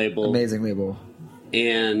favorite label. Amazing label.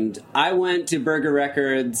 And I went to Burger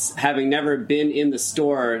Records, having never been in the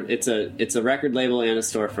store. It's a record label and a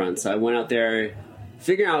storefront. So I went out there,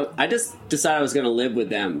 figuring out. I just decided I was going to live with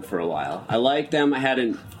them for a while. I liked them. I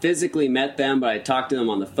hadn't physically met them, but I talked to them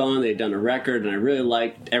on the phone. They'd done a record, and I really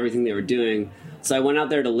liked everything they were doing. So I went out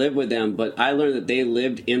there to live with them. But I learned that they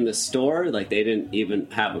lived in the store, like they didn't even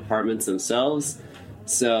have apartments themselves.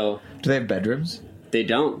 So Do they have bedrooms? they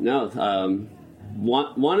don't. No.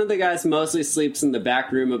 One of the guys mostly sleeps in the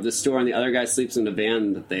back room of the store, and the other guy sleeps in the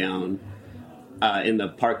van that they own in the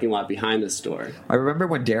parking lot behind the store. I remember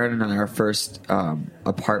when Darren and I, our first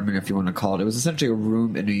apartment, if you want to call it was essentially a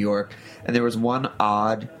room in New York, and there was one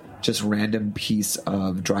odd, just random piece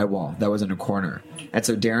of drywall that was in a corner. And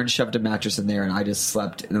so Darren shoved a mattress in there, and I just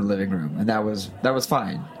slept in the living room, and that was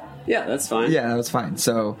fine. Yeah, that's fine. Yeah, that was fine.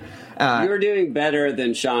 So you were doing better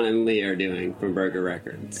than Sean and Lee are doing from Burger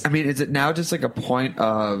Records. I mean, is it now just like a point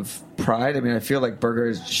of pride? I mean, I feel like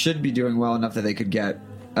Burgers should be doing well enough that they could get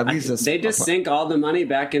at least They just sink all the money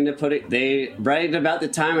back into right about the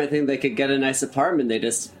time I think they could get a nice apartment,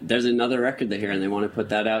 there's another record they hear and they want to put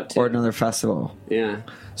that out too. Or another festival. Yeah.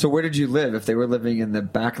 So where did you live? If they were living in the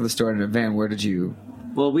back of the store in a van, where did you...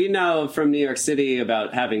 Well, we know from New York City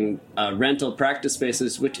about having rental practice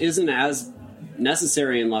spaces, which isn't as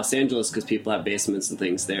necessary in Los Angeles because people have basements and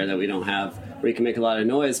things there that we don't have, where you can make a lot of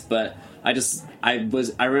noise. But I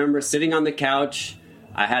remember sitting on the couch.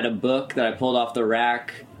 I had a book that I pulled off the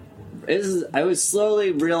rack. I was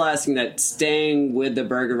slowly realizing that staying with the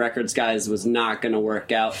Burger Records guys was not going to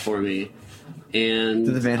work out for me. And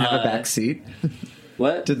Did the van have a back seat?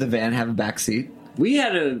 What? Did the van have a back seat? We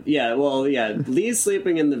had Lee's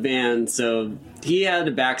sleeping in the van, so he had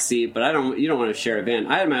a back seat, but you don't want to share a van.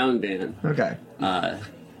 I had my own van. Okay.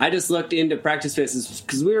 I just looked into practice spaces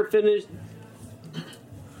because we were finished.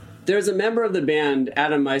 There's a member of the band,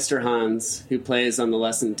 Adam Meisterhans, who plays on the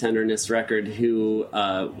Less Than Tenderness record, who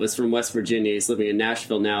was from West Virginia. He's living in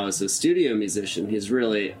Nashville now as a studio musician. He's a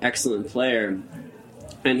really excellent player.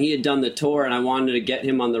 And he had done the tour, and I wanted to get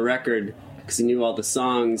him on the record because he knew all the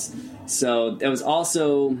songs. So it was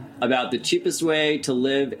also about the cheapest way to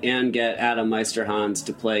live and get Adam Meisterhans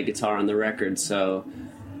to play guitar on the record. So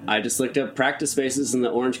I just looked up practice spaces in the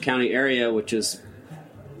Orange County area, which is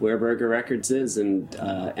where Burger Records is, and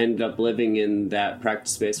ended up living in that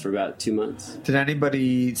practice space for about 2 months. Did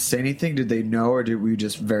anybody say anything? Did they know, or were you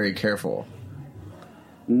just very careful?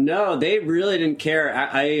 No, they really didn't care.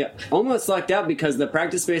 I almost lucked out because the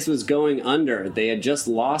practice space was going under. They had just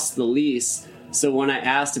lost the lease. So when I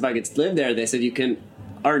asked if I could live there, they said you can,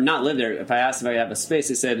 or not live there. If I asked if I could have a space,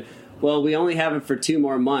 they said, well, we only have it for 2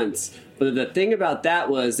 more months. But the thing about that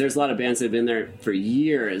was there's a lot of bands that have been there for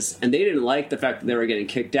years, and they didn't like the fact that they were getting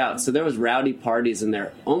kicked out. So there was rowdy parties in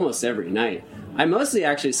there almost every night. I mostly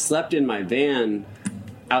actually slept in my van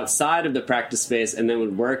outside of the practice space and then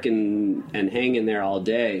would work and hang in there all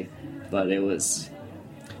day. But it was...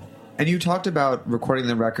 And you talked about recording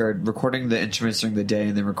the record, recording the instruments during the day,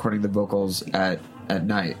 and then recording the vocals at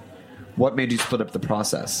night. What made you split up the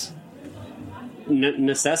process?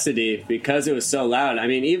 Necessity, because it was so loud. I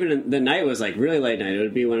mean, even the night was like really late night. It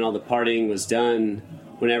would be when all the partying was done,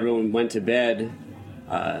 when everyone went to bed.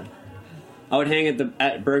 I would hang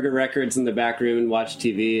at Burger Records in the back room and watch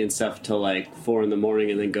TV and stuff till like 4 a.m,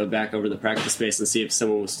 and then go back over to the practice space and see if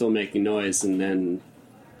someone was still making noise, and then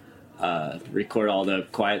record all the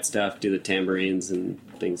quiet stuff, do the tambourines and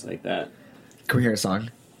things like that. Can we hear a song?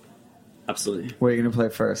 Absolutely. What are you going to play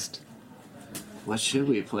first? What should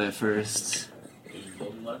we play first?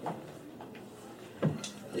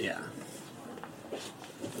 Yeah.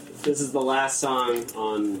 This is the last song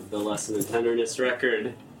on the Less Than Tenderness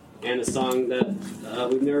record, and a song that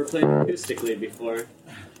we've never played acoustically before.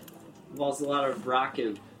 Involves a lot of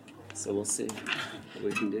rocking, so we'll see what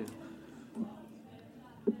we can do.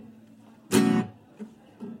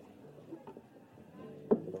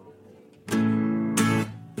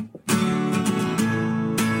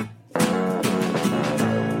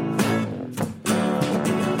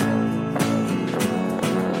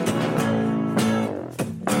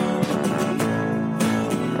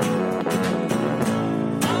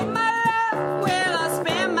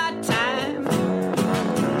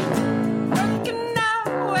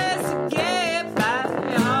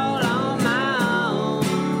 All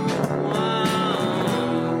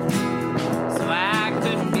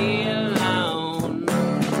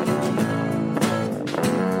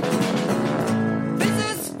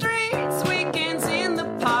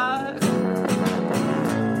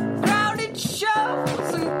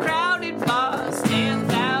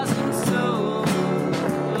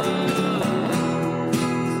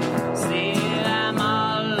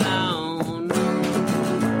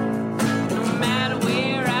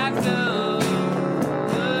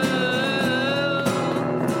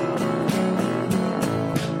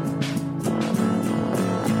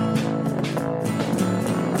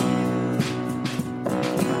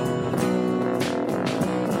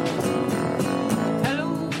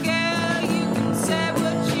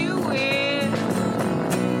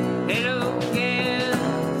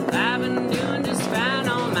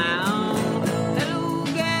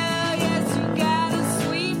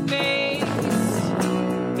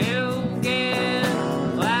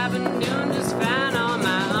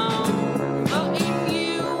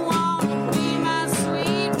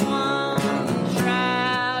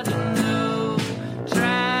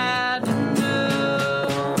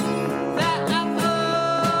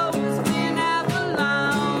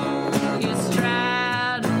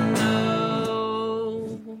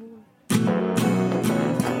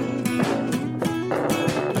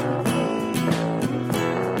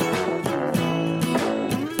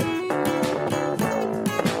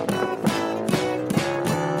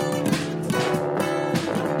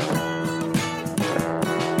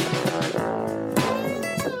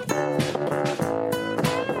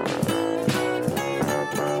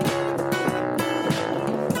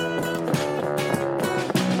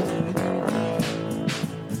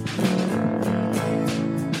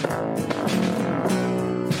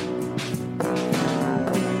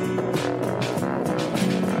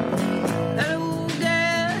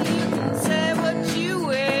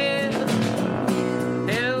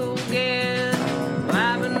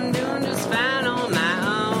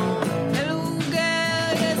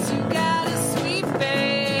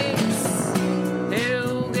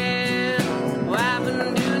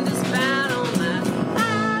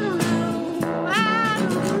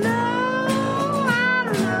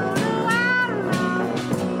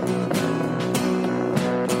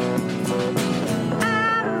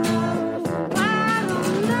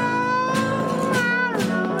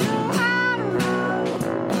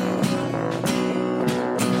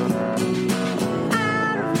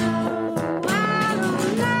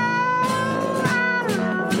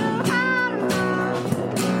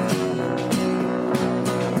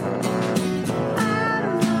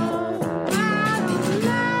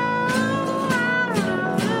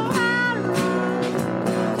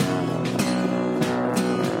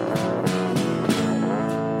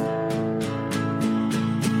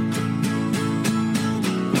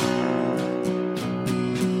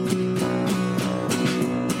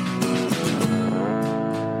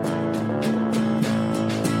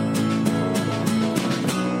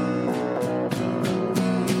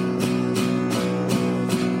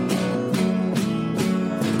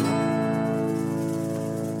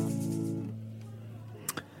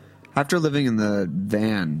After living in the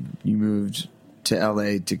van, you moved to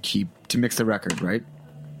LA to mix the record, right?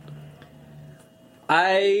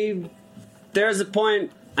 There's a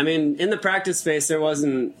point, I mean, in the practice space, there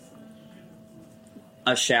wasn't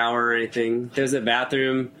a shower or anything. There's a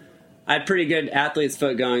bathroom. I had pretty good athlete's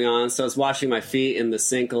foot going on, so I was washing my feet in the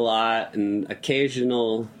sink a lot and I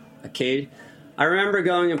remember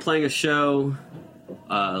going and playing a show,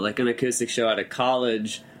 like an acoustic show at a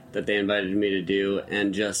college that they invited me to do,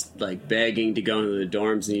 and just like begging to go into the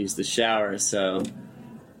dorms and use the shower. So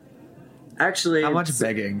actually, how much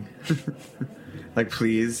begging? Like,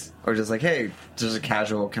 please, or just like, hey, just a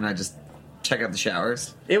casual, can I just check out the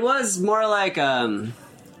showers? It was more like I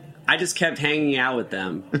just kept hanging out with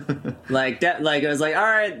them. Like that, like I was like, all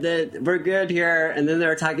right, we're good here. And then they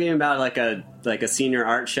were talking about like a senior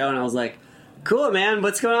art show, and I was like, cool, man,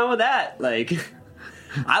 what's going on with that? Like,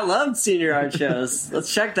 I loved senior art shows.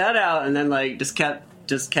 Let's check that out. And then like just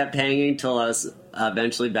kept hanging till I was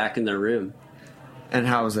eventually back in their room. And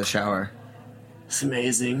how was the shower? It's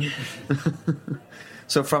amazing.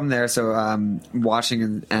 So from there,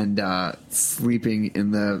 watching and sleeping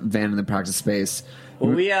in the van in the practice space.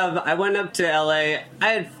 Well, I went up to LA.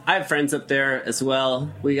 I have friends up there as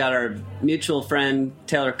well. We got our mutual friend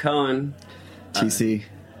Taylor Cohen, TC,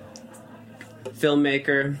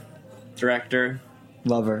 filmmaker, director,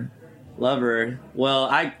 lover. Well,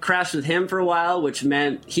 I crashed with him for a while, which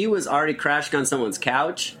meant he was already crashing on someone's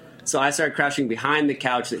couch. So I started crashing behind the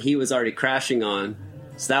couch that he was already crashing on.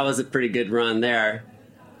 So that was a pretty good run there.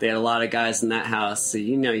 They had a lot of guys in that house, so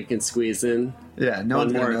you can squeeze in. Yeah, no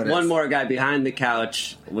one's gonna notice. One more guy behind the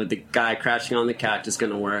couch with the guy crashing on the couch is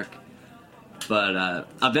going to work. But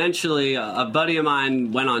eventually, a buddy of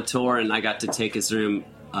mine went on tour, and I got to take his room.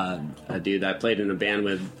 A dude that I played in a band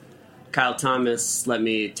with, Kyle Thomas, let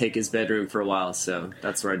me take his bedroom for a while, so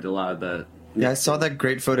that's where I did a lot of the... Yeah, I saw that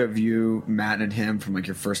great photo of you, Matt, and him from like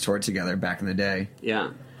your first tour together back in the day.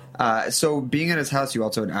 Yeah. So being at his house, you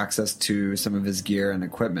also had access to some of his gear and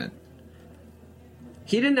equipment.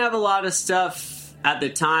 He didn't have a lot of stuff at the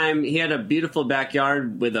time. He had a beautiful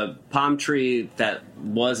backyard with a palm tree that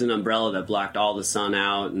was an umbrella that blocked all the sun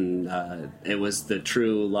out, and it was the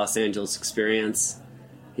true Los Angeles experience.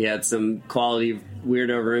 He had some quality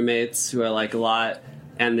weirdo roommates who I like a lot,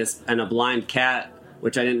 and a blind cat,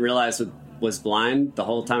 which I didn't realize was blind the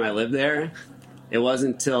whole time I lived there. It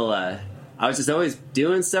wasn't until I was just always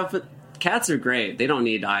doing stuff with cats. Are great. They don't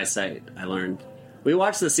need eyesight, I learned. We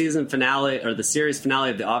watched the season finale or the series finale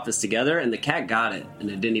of The Office together, and the cat got it, and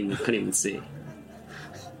couldn't even see.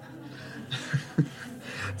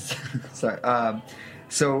 Sorry.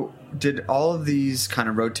 So did all of these kind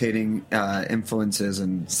of rotating influences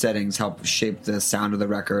and settings help shape the sound of the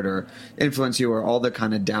record, or influence you, or all the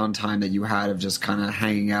kind of downtime that you had of just kind of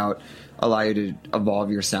hanging out allow you to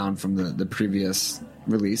evolve your sound from the previous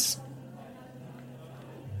release?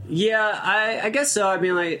 Yeah, I guess so. I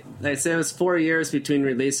mean, like I said, it was 4 years between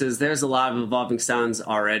releases. There's a lot of evolving sounds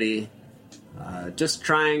already. Just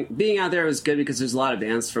being out there was good because there's a lot of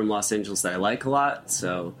bands from Los Angeles that I like a lot.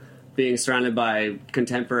 So being surrounded by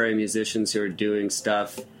contemporary musicians who are doing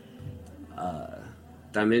stuff that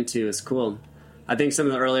I'm into is cool. I think some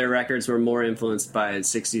of the earlier records were more influenced by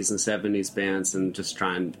 60s and 70s bands, and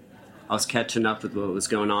I was catching up with what was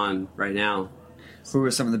going on right now. Who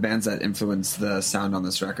were some of the bands that influenced the sound on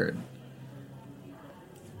this record?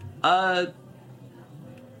 A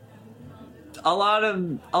lot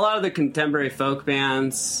of the contemporary folk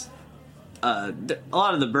bands, a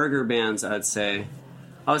lot of the burger bands, I'd say.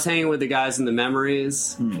 I was hanging with the guys in the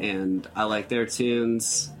Memories, and I like their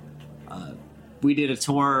tunes. We did a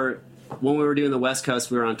tour when we were doing the West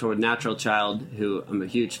Coast. We were on tour with Natural Child, who I'm a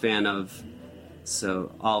huge fan of.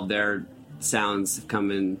 So all of their sounds have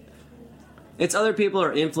come in. It's other people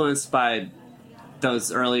are influenced by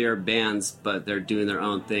those earlier bands, but they're doing their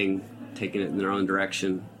own thing, taking it in their own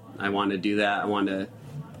direction. I want to do that. I want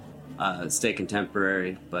to stay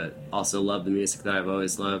contemporary, but also love the music that I've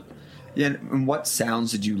always loved. Yeah, and what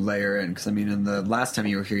sounds did you layer in? Because, I mean, in the last time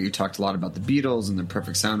you were here, you talked a lot about the Beatles and the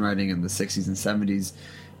perfect sound writing and the 60s and 70s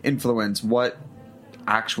influence. What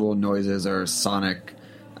actual noises or sonic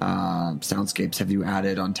soundscapes have you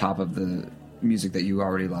added on top of the music that you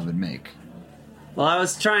already love and make? Well, I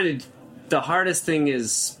was the hardest thing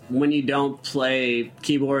is when you don't play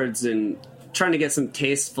keyboards and trying to get some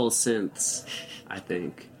tasteful synths, I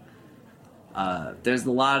think. There's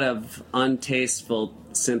a lot of untasteful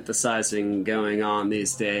synthesizing going on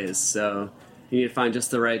these days, so you need to find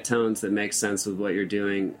just the right tones that make sense with what you're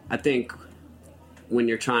doing. I think when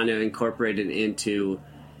you're trying to incorporate it into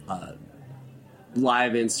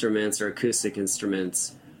live instruments or acoustic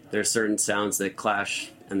instruments, there are certain sounds that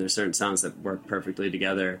clash and there's certain sounds that work perfectly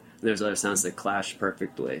together, and there's other sounds that clash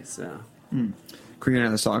perfectly. So, Can we get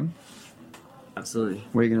another song? absolutely,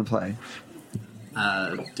 What are you going to play?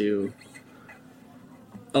 do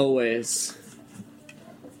always.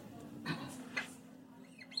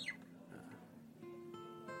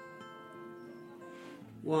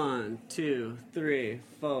 One, two, three,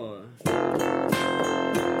 four.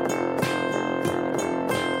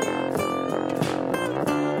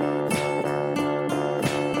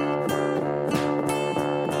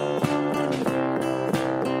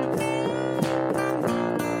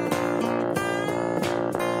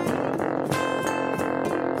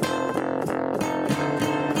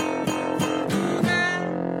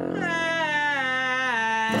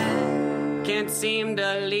 Can't seem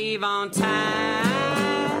to leave on time.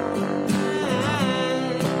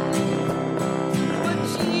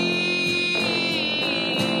 But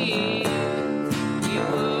you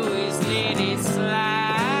always let it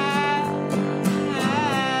slide.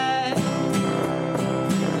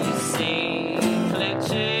 You say,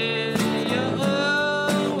 Fletcher, you're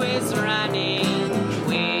always running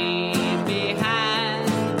way behind.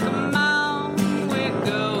 Come on, we're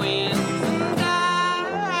going.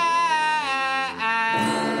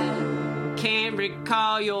 I can't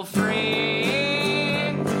recall your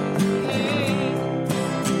friend,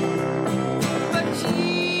 but you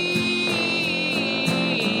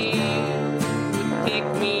would pick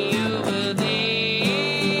me over there.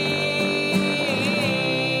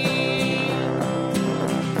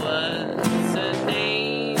 What's her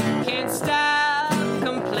name? Can't stop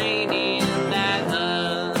complaining that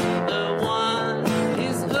the one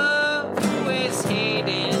is always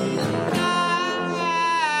hating.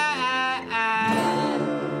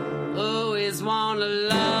 I always wanna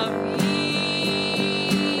love you.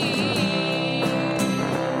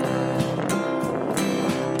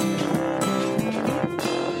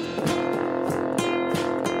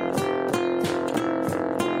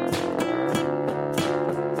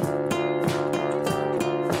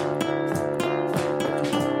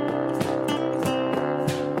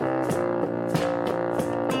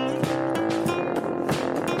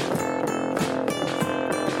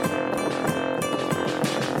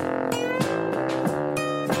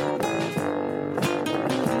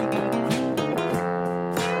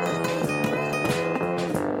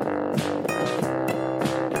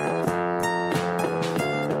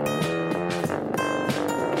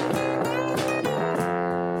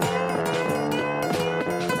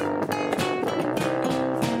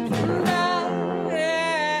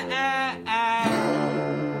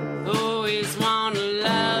 I always wanna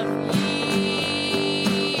love you.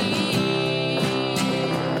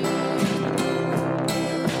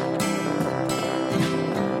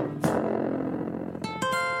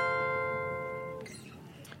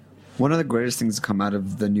 One of the greatest things to come out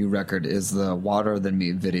of the new record is the Water Than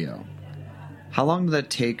Me video. How long did that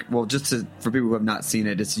take? Well, for people who have not seen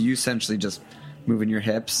it, it's you essentially just moving your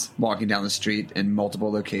hips, walking down the street in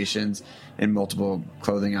multiple locations, in multiple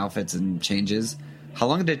clothing outfits and changes. How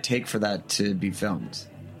long did it take for that to be filmed?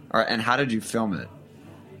 And how did you film it?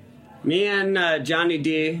 Me and Johnny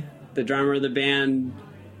D, the drummer of the band,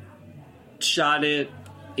 shot it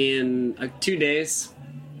in 2 days.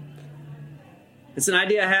 It's an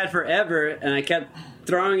idea I had forever, and I kept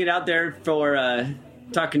throwing it out there for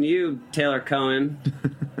talking to you, Taylor Cohen,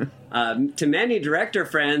 to many director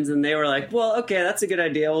friends, and they were like, well, okay, that's a good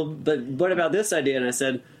idea, well, but what about this idea? And I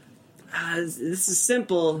said, this is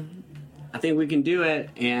simple. I think we can do it.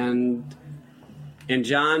 And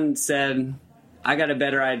John said, I got a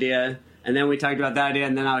better idea. And then we talked about that idea,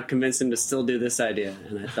 and then I convinced him to still do this idea.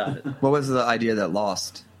 And I thought, What was the idea that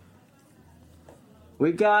lost?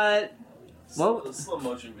 we got... Well, The slow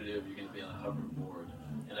motion video of you going to be on a hoverboard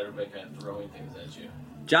and everybody kind of throwing things at you.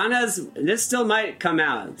 John has... This still might come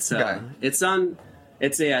out. So Okay. it's on...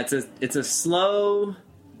 It's a slow...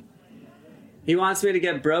 He wants me to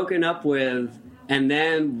get broken up with and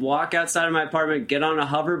then walk outside of my apartment, get on a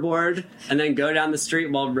hoverboard, and then go down the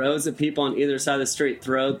street while rows of people on either side of the street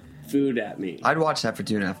throw food at me. I'd watch that for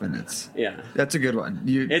 2.5 minutes. Yeah. That's a good one.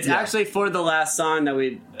 It's actually for the last song that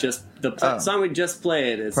we just... The song we just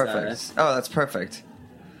played is... Perfect. That's perfect.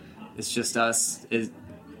 It's just us.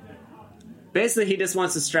 Basically, he just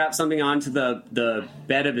wants to strap something onto the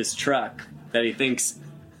bed of his truck that he thinks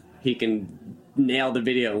he can nail the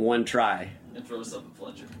video in one try. And throw stuff at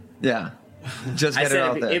Fletcher. Yeah. Just I get it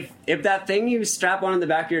out said, there. if that thing you strap on the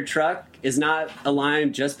back of your truck is not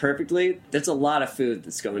aligned just perfectly, that's a lot of food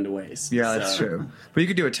that's going to waste. Yeah, that's So, true. But you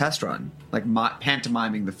could do a test run, like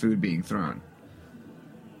pantomiming the food being thrown.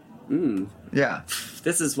 Yeah.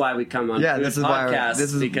 This is why we come on food this is why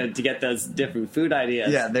podcasts, because to get those different food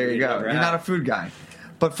ideas. Yeah, there you go. You're not a food guy.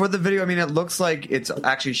 But for the video, I mean, it looks like it's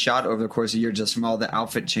actually shot over the course of a year just from all the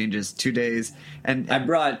outfit changes, 2 days. And I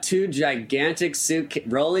brought 2 gigantic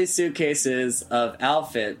rolly suitcases of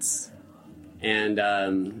outfits. And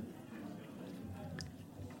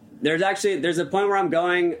there's a point where I'm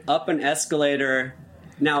going up an escalator.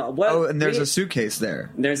 Now, and there's a suitcase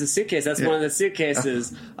there. There's a suitcase. That's one of the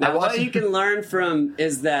suitcases. Now, what you can learn from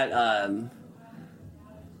is that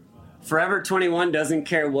Forever 21 doesn't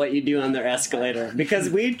care what you do on their escalator, because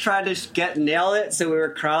we tried to nail it, so we were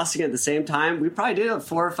crossing at the same time. We probably did it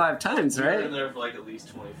 4 or 5 times, right? We were in there for like at least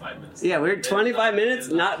 25 minutes. Yeah, we were 25 minutes.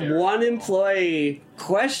 Not one employee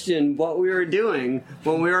questioned what we were doing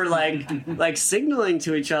when we were like signaling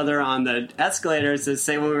to each other on the escalators to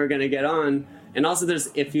say when we were going to get on. And also,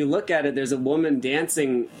 if you look at it, there's a woman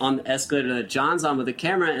dancing on the escalator that John's on with the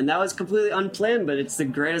camera, and that was completely unplanned, but it's the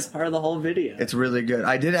greatest part of the whole video. It's really good.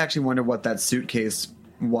 I did actually wonder what that suitcase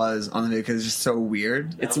was on the video, because it's just so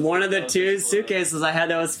weird. It's one of the 2 suitcases I had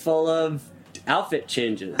that was full of outfit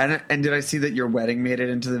changes. And did I see that your wedding made it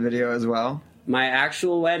into the video as well? My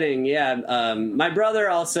actual wedding, yeah. My brother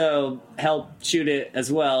also helped shoot it as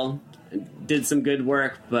well, did some good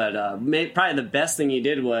work, but probably the best thing he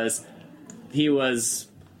did was... He was,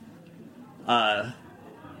 I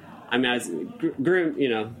was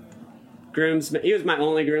groomsman. He was my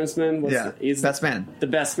only groomsman. He's best man. The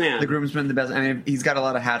best man. The groomsman, the best. I mean, he's got a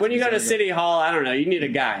lot of hats. When you go to City Hall, I don't know, you need a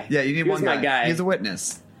guy. Yeah, you need one guy. My guy. He's a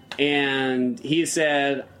witness. And he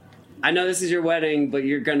said, I know this is your wedding, but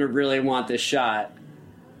you're going to really want this shot.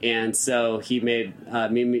 And so he made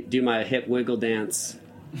me do my hip wiggle dance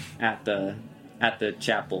at the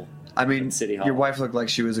chapel. I mean, City Hall. Your wife looked like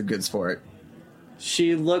she was a good sport.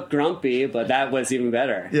 She looked grumpy, but that was even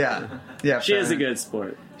better. Yeah. She is a good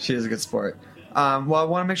sport. She is a good sport. Well, I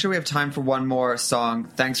want to make sure we have time for one more song.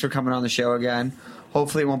 Thanks for coming on the show again.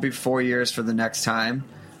 Hopefully it won't be 4 years for the next time.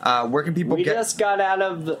 Where can people We just got out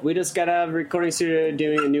of the recording studio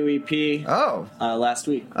doing a new EP. Last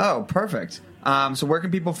week. Oh, perfect. So where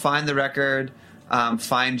can people find the record,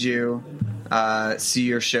 find you, see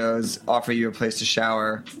your shows, offer you a place to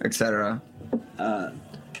shower, etc.?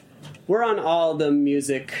 We're on all the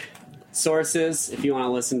music sources if you want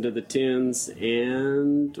to listen to the tunes,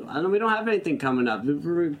 and we don't have anything coming up.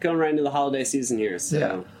 We're going right into the holiday season here. So.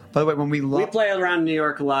 Yeah. By the way, when we play around New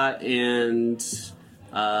York a lot, and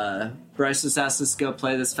Bryce just asked us to go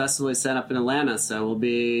play this festival he set up in Atlanta, so we'll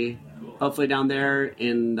be hopefully down there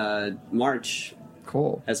in March.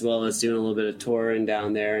 Cool. As well as doing a little bit of touring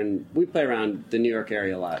down there, and we play around the New York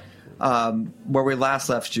area a lot. Where we last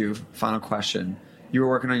left you, final question. You were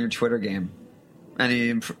working on your Twitter game.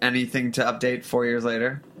 Anything to update 4 years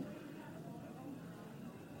later?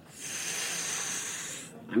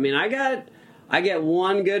 I mean, I get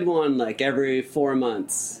one good one like every 4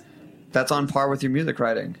 months. That's on par with your music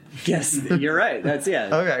writing. Yes, you're right. That's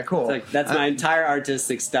Okay, cool. That's my entire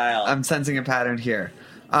artistic style. I'm sensing a pattern here.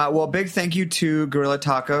 Well, big thank you to Gorilla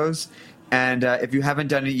Tacos. And if you haven't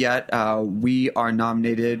done it yet, we are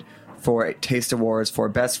nominated for Taste Awards for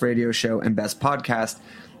Best Radio Show and Best Podcast.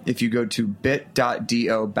 If you go to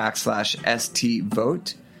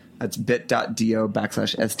bit.do/STVote, that's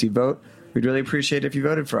bit.do/STVote. We'd really appreciate it if you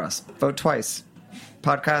voted for us. Vote twice.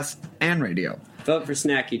 Podcast and radio. Vote for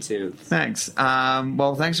Snacky Tunes. Thanks.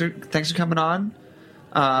 Well, thanks for coming on.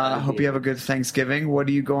 Hope you have a good Thanksgiving. What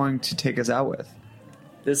are you going to take us out with?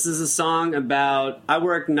 This is a song about, I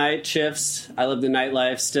work night shifts. I live the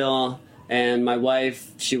nightlife still. And my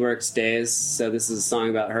wife, she works days. So this is a song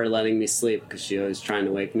about her letting me sleep because she always trying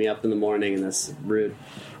to wake me up in the morning, and that's rude.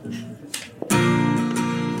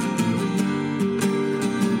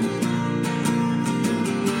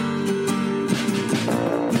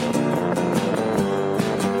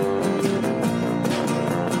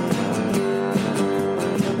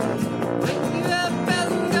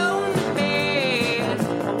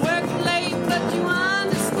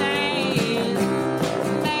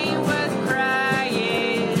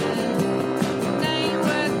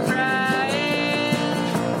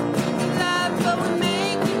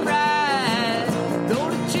 Make you right.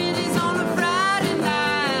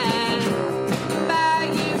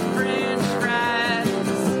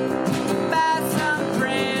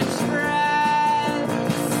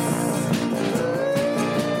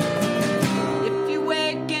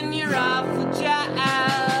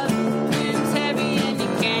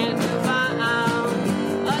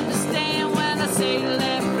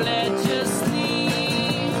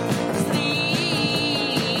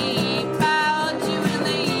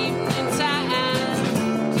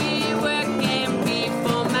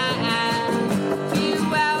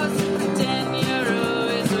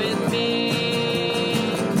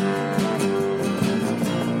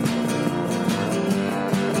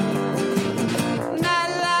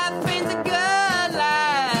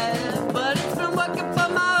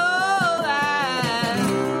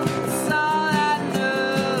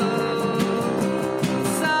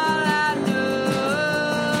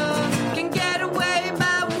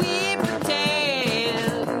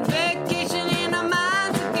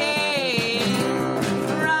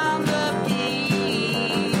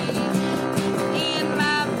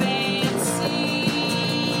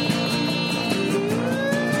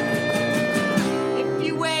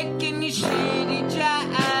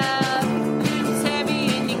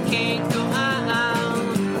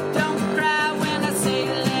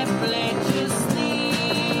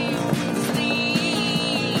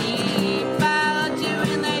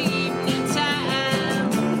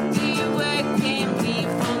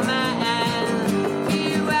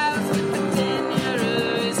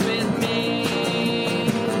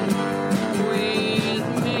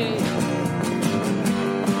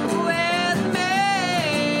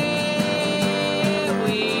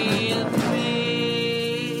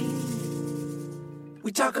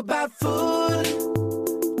 about food.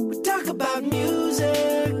 We talk about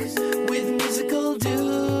music with musical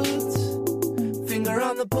dudes. Finger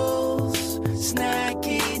on the pulse,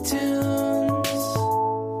 snacky tunes.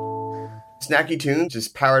 Snacky Tunes is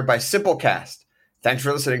powered by Simplecast. Thanks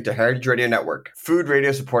for listening to Heritage Radio Network, food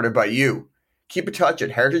radio supported by you. Keep in touch at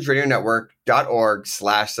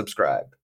heritageradionetwork.org/subscribe.